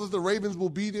don't know that the Ravens will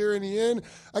be there in the end.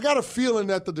 I got a feeling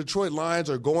that the Detroit Lions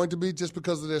are going to be just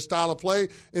because of their style of play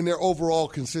and their overall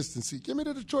consistency. Give me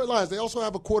the Detroit Lions. They also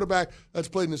have a quarterback that's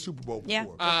played in the Super Bowl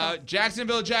before. Yeah.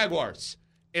 Jacksonville Jaguars.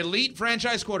 Elite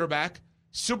franchise quarterback,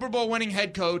 Super Bowl winning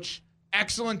head coach,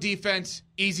 excellent defense,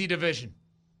 easy division.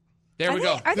 There we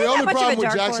go. The only problem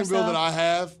with Jacksonville that I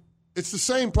have, it's the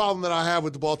same problem that I have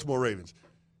with the Baltimore Ravens.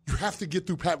 You have to get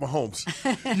through Pat Mahomes.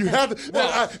 You have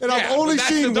to, I've only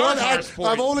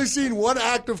seen one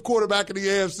active quarterback in the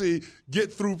AFC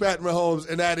get through Pat Mahomes,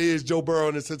 and that is Joe Burrow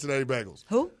and the Cincinnati Bengals.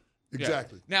 Who?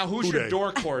 Exactly. Yeah. Now, who's your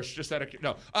dork horse? Just out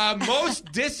of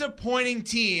most disappointing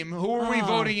team. Who are we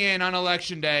voting in on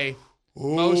Election Day?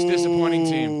 Most disappointing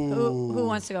team. Who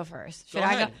wants to go first? Should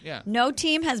I go? Yeah. No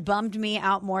team has bummed me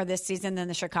out more this season than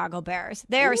the Chicago Bears.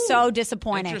 They are so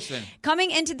disappointing. Interesting.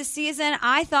 Coming into the season,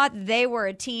 I thought they were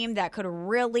a team that could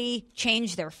really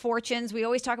change their fortunes. We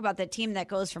always talk about the team that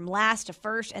goes from last to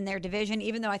first in their division,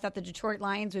 even though I thought the Detroit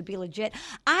Lions would be legit.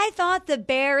 I thought the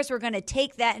Bears were going to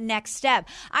take that next step.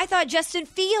 I thought Justin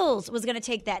Fields was going to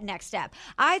take that next step.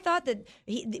 I thought that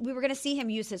we were going to see him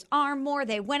use his arm more.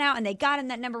 They went out and they got him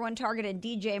that number one target in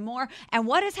DJ Moore. And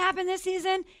what has happened this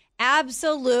season?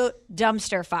 Absolute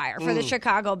dumpster fire for the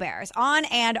Chicago Bears. On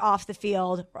and off the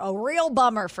field. A real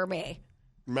bummer for me.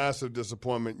 Massive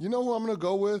disappointment. You know who I'm going to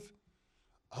go with?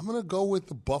 I'm going to go with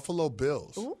the Buffalo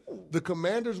Bills. Ooh. The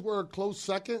Commanders were a close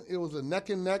second. It was a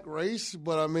neck-and-neck race.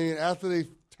 But, I mean, after they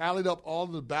tallied up all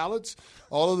the ballots,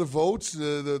 all of the votes,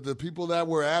 the people that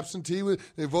were absentee,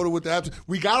 they voted with the absentee.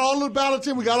 We got all the ballots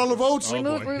in. We got all the votes. We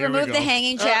removed the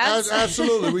hanging chads.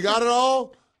 Absolutely. We got it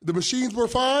all. The machines were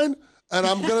fine. And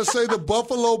I'm going to say the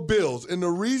Buffalo Bills. And the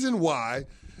reason why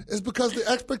is because the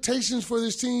expectations for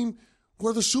this team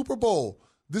were the Super Bowl.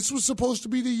 This was supposed to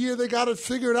be the year they got it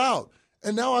figured out.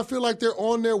 And now I feel like they're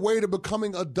on their way to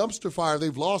becoming a dumpster fire.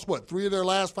 They've lost, 3 of their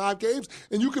last 5 games?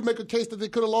 And you could make a case that they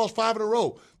could have lost 5 in a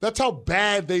row. That's how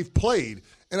bad they've played.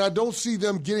 And I don't see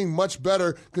them getting much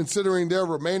better considering their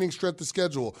remaining strength of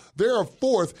schedule. They're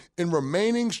 4th in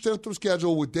remaining strength of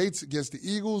schedule with dates against the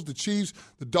Eagles, the Chiefs,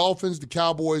 the Dolphins, the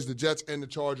Cowboys, the Jets, and the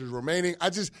Chargers remaining.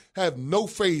 I just have no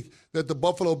faith that the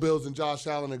Buffalo Bills and Josh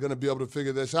Allen are going to be able to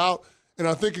figure this out. And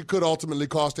I think it could ultimately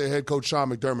cost their head coach, Sean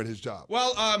McDermott, his job.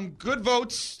 Well, good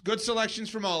votes, good selections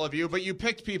from all of you, but you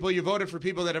picked people, you voted for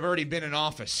people that have already been in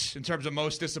office in terms of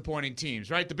most disappointing teams,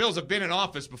 right? The Bills have been in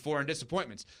office before in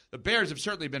disappointments. The Bears have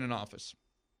certainly been in office.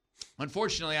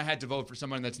 Unfortunately, I had to vote for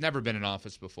someone that's never been in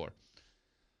office before.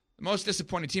 The most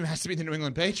disappointing team has to be the New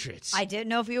England Patriots. I didn't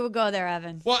know if you would go there,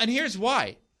 Evan. Well, and here's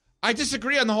why. I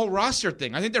disagree on the whole roster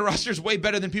thing. I think their roster is way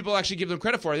better than people actually give them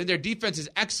credit for. I think their defense is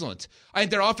excellent. I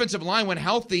think their offensive line, when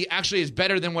healthy, actually is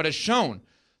better than what is shown.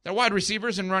 Their wide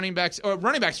receivers and running backs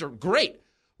are great.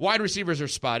 Wide receivers are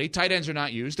spotty. Tight ends are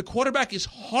not used. The quarterback is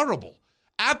horrible.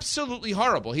 Absolutely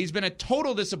horrible. He's been a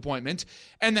total disappointment,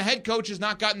 and the head coach has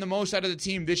not gotten the most out of the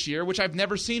team this year, which I've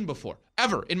never seen before,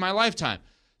 ever in my lifetime.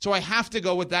 So I have to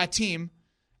go with that team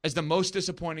as the most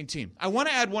disappointing team. I want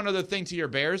to add one other thing to your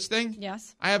Bears thing.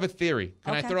 Yes. I have a theory.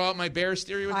 Can I throw out my Bears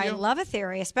theory with you? I love a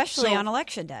theory, especially on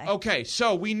Election Day. Okay,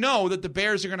 so we know that the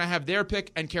Bears are going to have their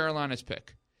pick and Carolina's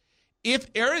pick. If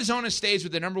Arizona stays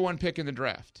with the number 1 pick in the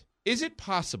draft, is it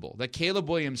possible that Caleb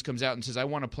Williams comes out and says, I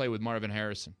want to play with Marvin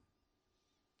Harrison?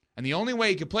 And the only way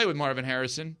he could play with Marvin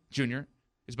Harrison Jr.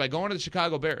 is by going to the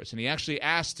Chicago Bears. And he actually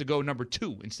asked to go number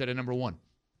 2 instead of number 1.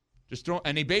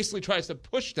 And he basically tries to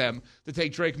push them to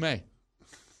take Drake May.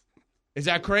 Is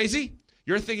that crazy?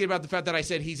 You're thinking about the fact that I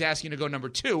said he's asking to go number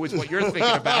 2 is what you're thinking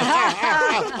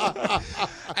about.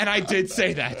 And I did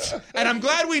say that. And I'm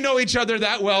glad we know each other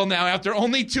that well now after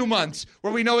only 2 months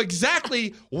where we know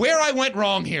exactly where I went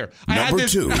wrong here. I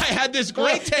had this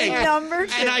great take. Number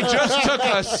 2. And I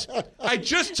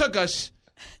just took us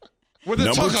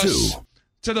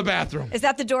to the bathroom. Is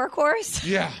that the door course?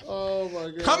 Yeah. Oh,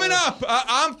 my God. Coming up,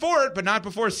 I'm for it, but not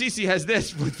before Cece has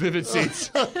this with Vivid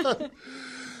Seats.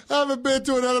 Haven't been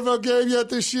to an NFL game yet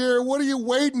this year? What are you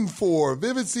waiting for?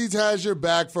 Vivid Seats has your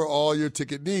back for all your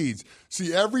ticket needs.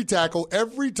 See every tackle,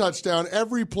 every touchdown,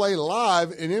 every play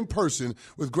live and in person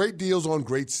with great deals on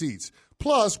great seats.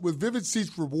 Plus, with Vivid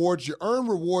Seats Rewards, you earn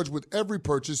rewards with every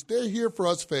purchase. They're here for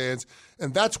us fans,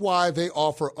 and that's why they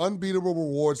offer unbeatable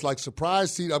rewards like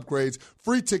surprise seat upgrades,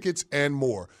 free tickets, and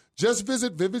more. Just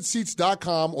visit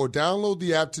VividSeats.com or download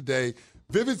the app today.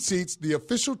 Vivid Seats, the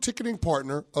official ticketing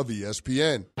partner of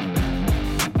ESPN.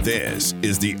 This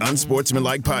is the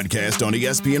Unsportsmanlike Podcast on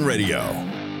ESPN Radio.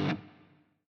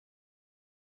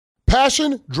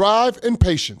 Passion, drive, and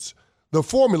patience. The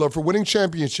formula for winning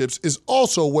championships is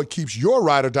also what keeps your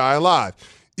ride or die alive.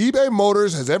 eBay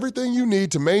Motors has everything you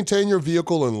need to maintain your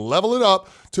vehicle and level it up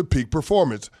to peak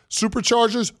performance.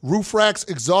 Superchargers, roof racks,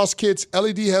 exhaust kits,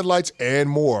 LED headlights, and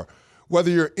more.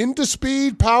 Whether you're into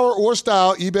speed, power, or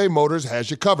style, eBay Motors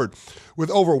has you covered. With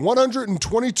over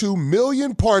 122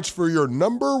 million parts for your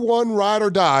number 1 ride or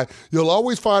die, you'll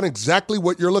always find exactly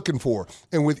what you're looking for.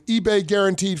 And with eBay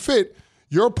Guaranteed Fit,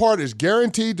 your part is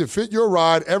guaranteed to fit your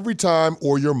ride every time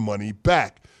or your money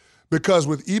back. Because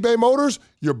with eBay Motors,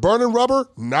 you're burning rubber,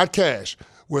 not cash.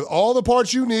 With all the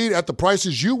parts you need at the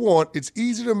prices you want, it's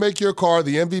easy to make your car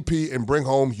the MVP and bring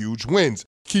home huge wins.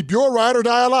 Keep your ride or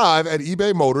die alive at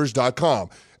ebaymotors.com.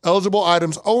 Eligible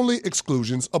items only.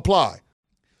 Exclusions apply.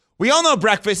 We all know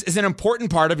breakfast is an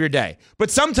important part of your day, but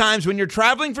sometimes when you're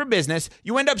traveling for business,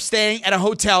 you end up staying at a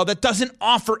hotel that doesn't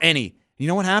offer any. You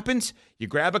know what happens? You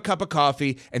grab a cup of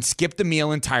coffee and skip the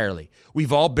meal entirely.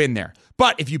 We've all been there.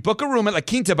 But if you book a room at La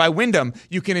Quinta by Wyndham,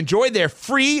 you can enjoy their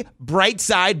free Bright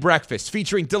Side breakfast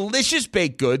featuring delicious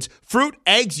baked goods, fruit,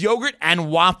 eggs, yogurt, and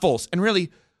waffles. And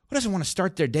really, who doesn't want to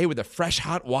start their day with a fresh,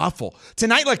 hot waffle?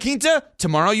 Tonight, La Quinta,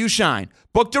 tomorrow you shine.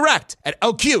 Book direct at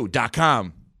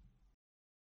LQ.com.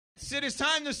 It is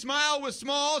time to smile with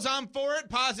Smalls. I'm for it.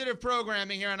 Positive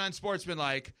programming here on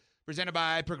Unsportsmanlike, presented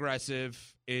by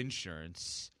Progressive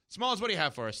Insurance. Smalls, what do you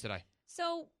have for us today?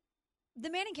 So, the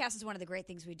Manning Cast is one of the great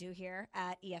things we do here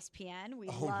at ESPN. We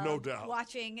love no doubt.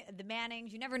 watching the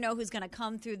Mannings. You never know who's going to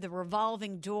come through the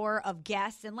revolving door of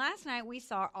guests. And last night we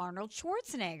saw Arnold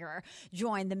Schwarzenegger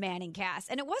join the Manning Cast.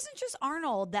 And it wasn't just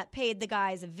Arnold that paid the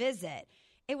guys a visit.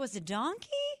 It was a donkey.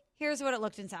 Here's what it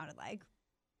looked and sounded like.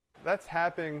 That's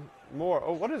happening more.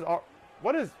 Oh, what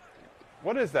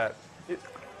is that?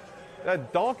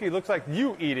 That donkey looks like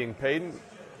you eating, Peyton.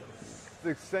 It's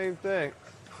the same thing.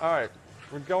 All right.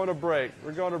 We're going to break.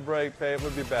 Peyton.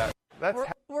 We'll be back.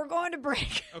 We're going to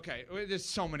break. Okay, there's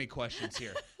so many questions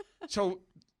here. So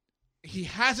he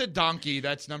has a donkey,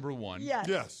 that's number 1.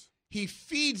 Yes. He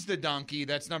feeds the donkey,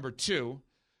 that's number 2.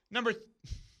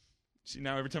 See,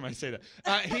 now every time I say that.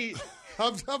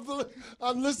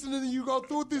 I'm listening to you go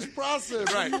through this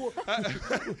process. Right.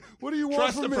 What do you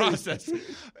want from me? Trust the process.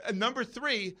 Number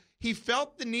 3, he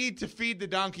felt the need to feed the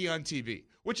donkey on TV,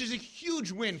 which is a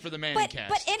huge win for the Manning Cast.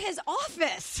 But in his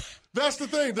office. That's the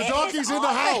thing. The donkey's in the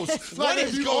house. What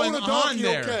is if you going own a donkey,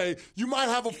 on there? okay, you might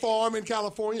have a farm in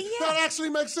California. Yeah. That actually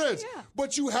makes sense. Yeah.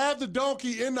 But you have the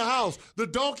donkey in the house. The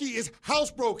donkey is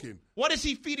housebroken. What is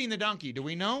he feeding the donkey? Do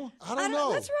we know? I don't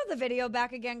know. Let's roll the video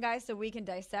back again, guys, so we can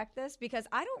dissect this. because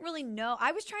I don't really know.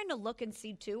 I was trying to look and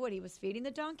see, too, what he was feeding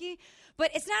the donkey.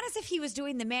 But it's not as if he was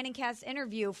doing the ManningCast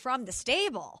interview from the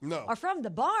stable or from the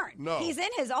barn. No. He's in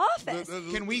his office.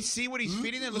 Can we see what he's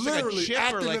feeding? It looks Literally like a chip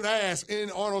acting or an ass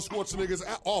in Arnold Schwarzenegger's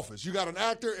office. You got an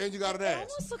actor and you got an It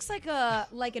ass. almost looks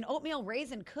like an oatmeal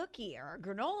raisin cookie or a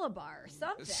granola bar or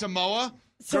something. Samoa?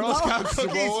 Girl Scout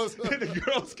cookies. The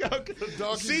Girl Scout cookies.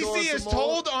 donkey's going CC has Samoa.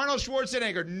 told Arnold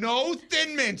Schwarzenegger no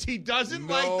Thin Mints. He doesn't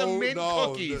like the mint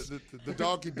cookies. The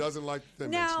donkey doesn't like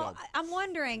Thin Mints. Now, No. I'm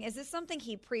wondering, is this something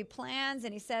he pre-plans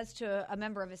and he says to a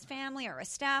member of his family or a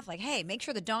staff, like, hey, make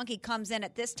sure the donkey comes in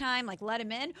at this time, like let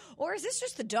him in? Or is this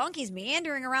just the donkey's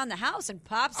meandering around the house and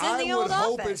pops in the I old would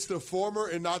hope office? it's the former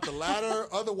and not the latter.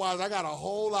 Otherwise, I got a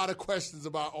whole lot of questions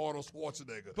about Arnold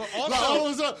Schwarzenegger. But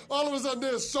also, Like, all of a sudden,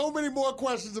 there's so many more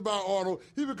questions about Arnold.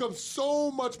 He becomes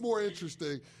so much more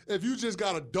interesting if you just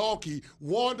got a donkey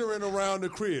wandering around the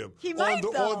crib He might,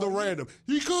 on the random.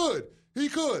 He could.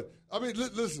 I mean,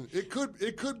 listen, it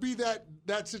could be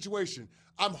that situation.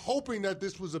 I'm hoping that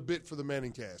this was a bit for the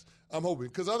ManningCast. I'm hoping,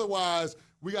 because otherwise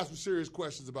we got some serious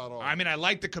questions about Arnold. I mean, I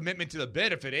like the commitment to the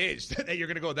bit if it is that you're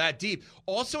going to go that deep.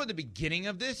 Also, at the beginning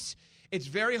of this, it's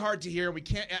very hard to hear.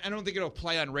 I don't think it'll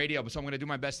play on radio, so I'm going to do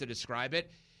my best to describe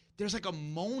it. There's like a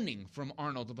moaning from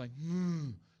Arnold of like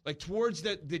towards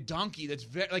the donkey. That's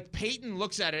very, like Peyton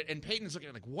looks at it and Peyton's looking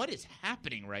at it like, what is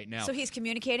happening right now? So he's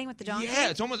communicating with the donkey? Yeah,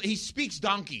 it's almost, he speaks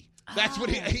donkey. That's what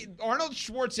Arnold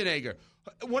Schwarzenegger,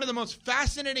 one of the most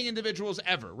fascinating individuals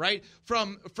ever, right?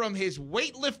 From his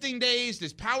weightlifting days,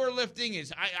 his powerlifting,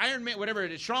 his Iron Man, whatever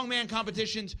it is, strongman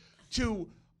competitions, to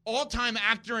all-time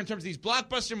actor in terms of these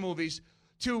blockbuster movies,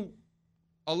 to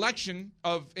election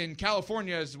in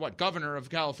California as governor of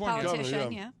California.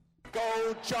 Politician, yeah.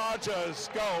 Go Chargers,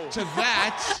 go. To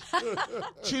that,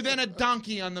 to then a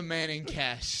donkey on the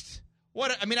ManningCast. I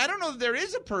don't know that there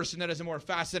is a person that has a more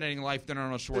fascinating life than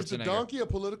Arnold Schwarzenegger. Is the donkey a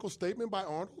political statement by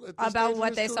Arnold? About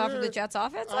what they saw from the Jets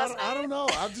offense last night? I don't know.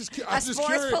 I'm just sports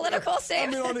curious. political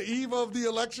statement. I mean, on the eve of the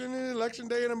election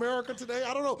day in America today,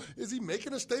 I don't know. Is he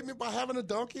making a statement by having a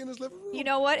donkey in his living room? You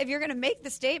know what? If you're going to make the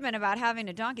statement about having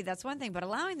a donkey, that's one thing. But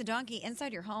allowing the donkey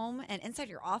inside your home and inside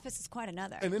your office is quite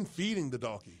another. And then feeding the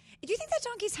donkey. Do you think that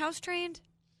donkey's house trained?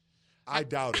 I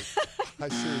doubt it. I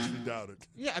seriously doubt it.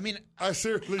 Yeah, I mean, I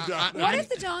seriously doubt it. What if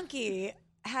the donkey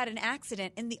had an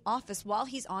accident in the office while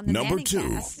he's on the Number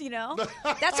ManningCast? two. You know,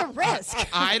 that's a risk.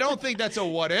 I don't think that's a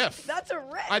what if. That's a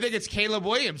risk. I think it's Caleb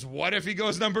Williams. What if he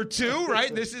goes number 2,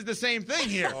 right? This is the same thing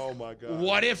here. Oh, my God.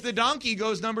 What if the donkey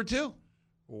goes number 2?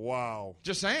 Wow.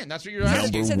 Just saying. That's what you're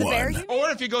asking. Number one. Or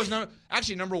if he goes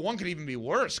number 1 could even be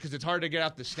worse because it's hard to get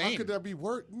out the stain. How could that be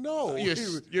worse? No.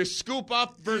 You scoop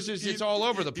up versus it's all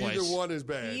over the place. Either one is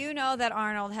bad. You know that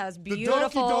Arnold has The donkey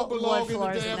beautiful don't belong wood in the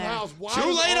floors damn there. house. Why Too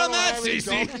is late on Arnold that, having a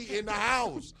Cece. donkey in the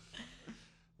house.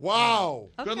 Wow.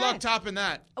 Good luck topping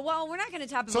that. Well, we're not going to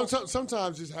top it.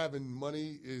 Sometimes just having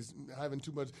money is having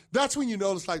too much. That's when you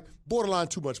know it's like borderline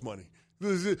too much money.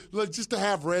 Just to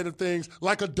have random things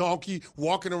like a donkey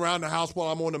walking around the house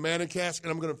while I'm on the ManningCast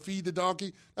and I'm going to feed the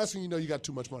donkey. That's when you know you got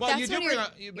too much money. Well, That's you do when bring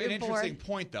you're an interesting bored.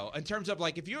 point, though, in terms of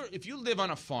like if you live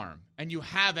on a farm and you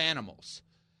have animals,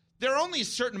 there are only a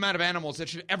certain amount of animals that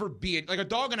should ever be like a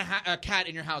dog and a cat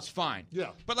in your house. Fine, Yeah.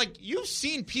 but like you've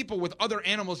seen people with other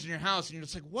animals in your house, and you're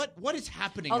just like, what is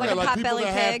happening? Oh, like right a now? like potbelly people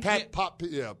that pig?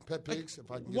 have pet pigs.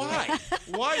 If I can get Why?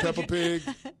 Why? did Peppa you- Pig.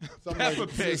 Peppa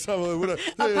Pig.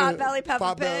 Potbelly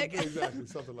Peppa Pig. Exactly,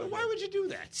 something like Why that. would you do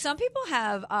that? Some people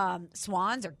have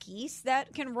swans or geese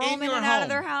that can roam in your and out home. of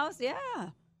their house. Yeah.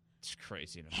 It's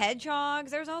crazy.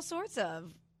 Hedgehogs. There's all sorts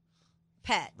of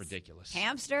pets. Ridiculous.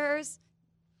 Hamsters.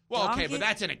 Well, okay, donkey. but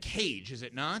that's in a cage, is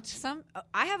it not?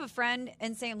 I have a friend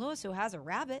in St. Louis who has a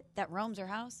rabbit that roams her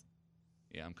house.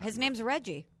 Yeah, I'm. His name's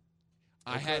Reggie.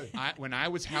 When I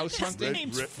was house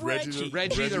hunting.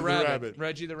 Reggie the rabbit.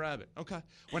 Reggie the rabbit. Okay.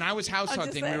 When I was house I'm just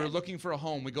hunting, we were saying. looking for a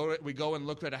home. We go and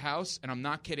looked at a house, and I'm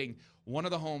not kidding. One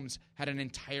of the homes had an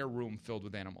entire room filled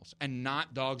with animals, and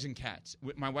not dogs and cats.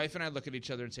 My wife and I look at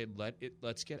each other and say,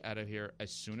 "Let's get out of here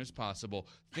as soon as possible."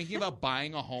 Thinking about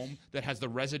buying a home that has the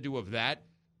residue of that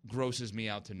grosses me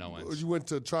out to no end. You went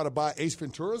to try to buy Ace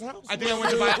Ventura's house? I think I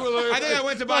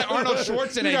went to buy Arnold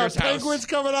Schwarzenegger's you got house. penguins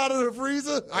coming out of the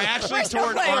freezer? I actually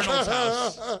toured Arnold's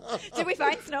house. Did we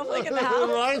find Snowflake in the house?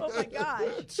 Right? Oh, my God.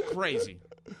 It's crazy.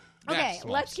 Okay, Next,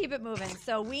 let's Swamps. keep it moving.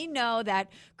 So we know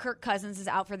that Kirk Cousins is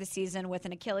out for the season with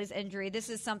an Achilles injury. This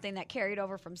is something that carried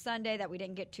over from Sunday that we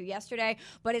didn't get to yesterday.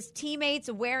 But his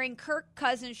teammates wearing Kirk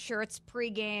Cousins shirts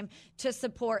pregame to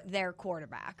support their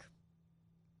quarterback.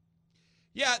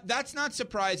 Yeah, that's not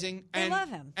surprising. They love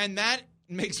him. And that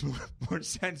makes more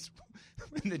sense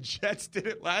And the Jets did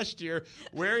it last year,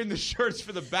 wearing the shirts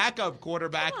for the backup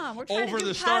quarterback over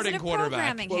the starting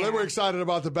quarterback. Well, they were excited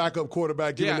about the backup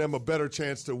quarterback giving them a better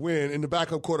chance to win, and the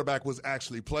backup quarterback was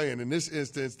actually playing. In this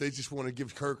instance, they just want to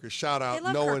give Kirk a shout-out,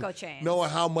 knowing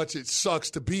how much it sucks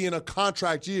to be in a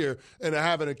contract year and to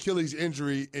have an Achilles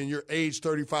injury in your age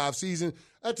 35 season.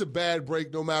 That's a bad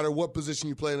break no matter what position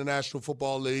you play in the National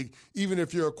Football League. Even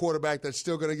if you're a quarterback that's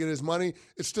still going to get his money,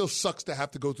 it still sucks to have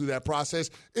to go through that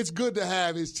process. It's good to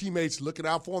have his teammates looking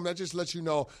out for him. That just lets you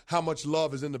know how much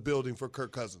love is in the building for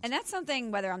Kirk Cousins. And that's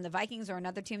something, whether I'm the Vikings or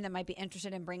another team that might be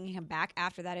interested in bringing him back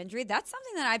after that injury, that's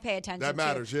something that I pay attention to. That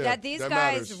matters, yeah. That these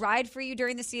guys ride for you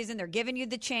during the season. They're giving you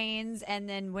the chains, and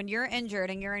then when you're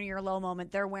injured and you're in your low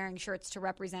moment, they're wearing shirts to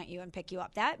represent you and pick you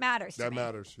up. That matters to me. That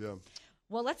matters, yeah.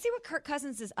 Well, let's see what Kirk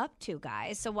Cousins is up to,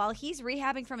 guys. So while he's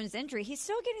rehabbing from his injury, he's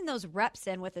still getting those reps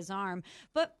in with his arm,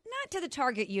 but not to the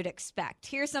target you'd expect.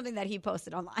 Here's something that he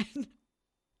posted online.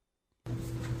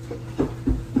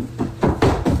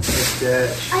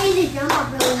 I need to jump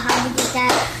up really high to get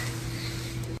that.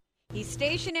 He's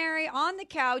stationary on the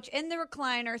couch in the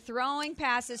recliner, throwing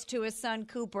passes to his son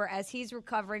Cooper as he's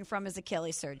recovering from his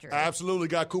Achilles surgery. I absolutely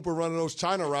got Cooper running those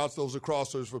China routes. Those are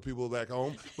crossers for people back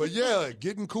home. But yeah,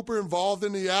 getting Cooper involved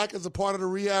in the act as a part of the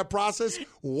rehab process,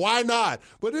 why not?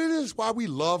 But it is why we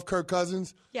love Kirk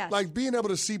Cousins. Yes. Like being able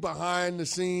to see behind the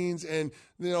scenes and,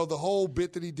 you know, the whole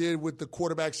bit that he did with the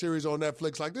quarterback series on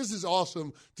Netflix. Like, this is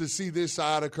awesome to see this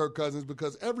side of Kirk Cousins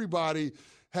because everybody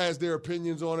has their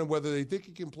opinions on him, whether they think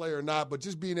he can play or not, but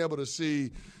just being able to see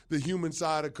the human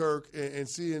side of Kirk and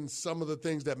seeing some of the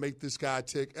things that make this guy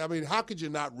tick. I mean, how could you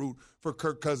not root for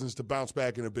Kirk Cousins to bounce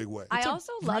back in a big way? I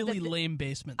also love really lame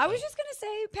basement. I was just going to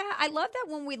say, Pat, I love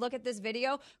that when we look at this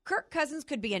video, Kirk Cousins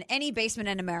could be in any basement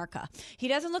in America. He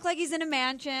doesn't look like he's in a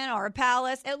mansion or a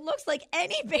palace. It looks like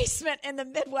any basement in the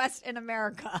Midwest in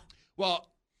America. Well,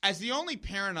 as the only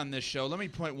parent on this show, let me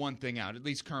point one thing out, at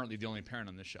least currently the only parent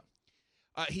on this show.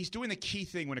 He's doing the key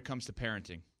thing when it comes to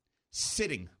parenting,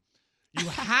 sitting. You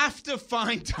have to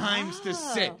find times to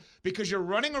sit because you're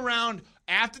running around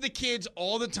after the kids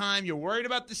all the time. You're worried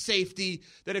about the safety,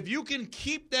 that if you can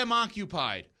keep them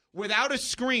occupied without a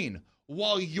screen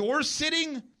while you're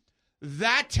sitting,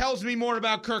 that tells me more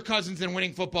about Kirk Cousins than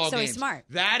winning football games. So he's smart.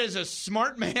 That is a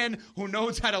smart man who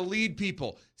knows how to lead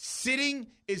people. Sitting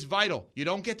is vital. You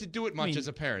don't get to do it much as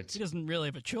a parent. He doesn't really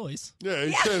have a choice. Yeah,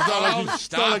 he says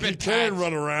it's not like he can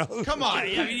run around. Come on. I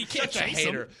mean, he can't Such a chase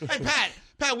hater. him. Hey,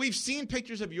 Pat, we've seen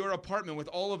pictures of your apartment with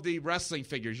all of the wrestling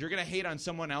figures. You're going to hate on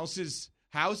someone else's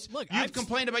house? Look, You've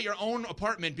complained about your own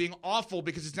apartment being awful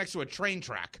because it's next to a train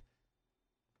track.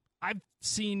 I've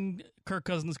seen Kirk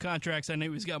Cousins' contracts. I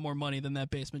know he's got more money than that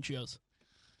basement shows.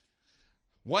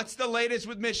 What's the latest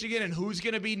with Michigan, and who's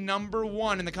going to be number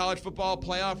one in the college football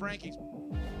playoff rankings?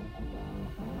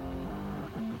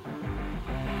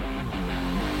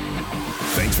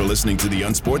 Thanks for listening to the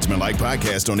Unsportsmanlike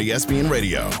podcast on ESPN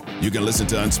Radio. You can listen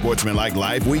to Unsportsmanlike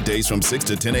live weekdays from 6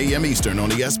 to 10 a.m. Eastern on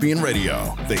ESPN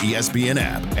Radio, the ESPN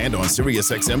app, and on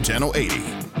SiriusXM Channel 80.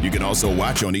 You can also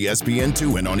watch on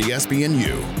ESPN2 and on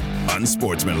ESPNU.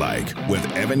 Unsportsmanlike with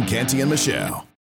Evan Canty and Michelle.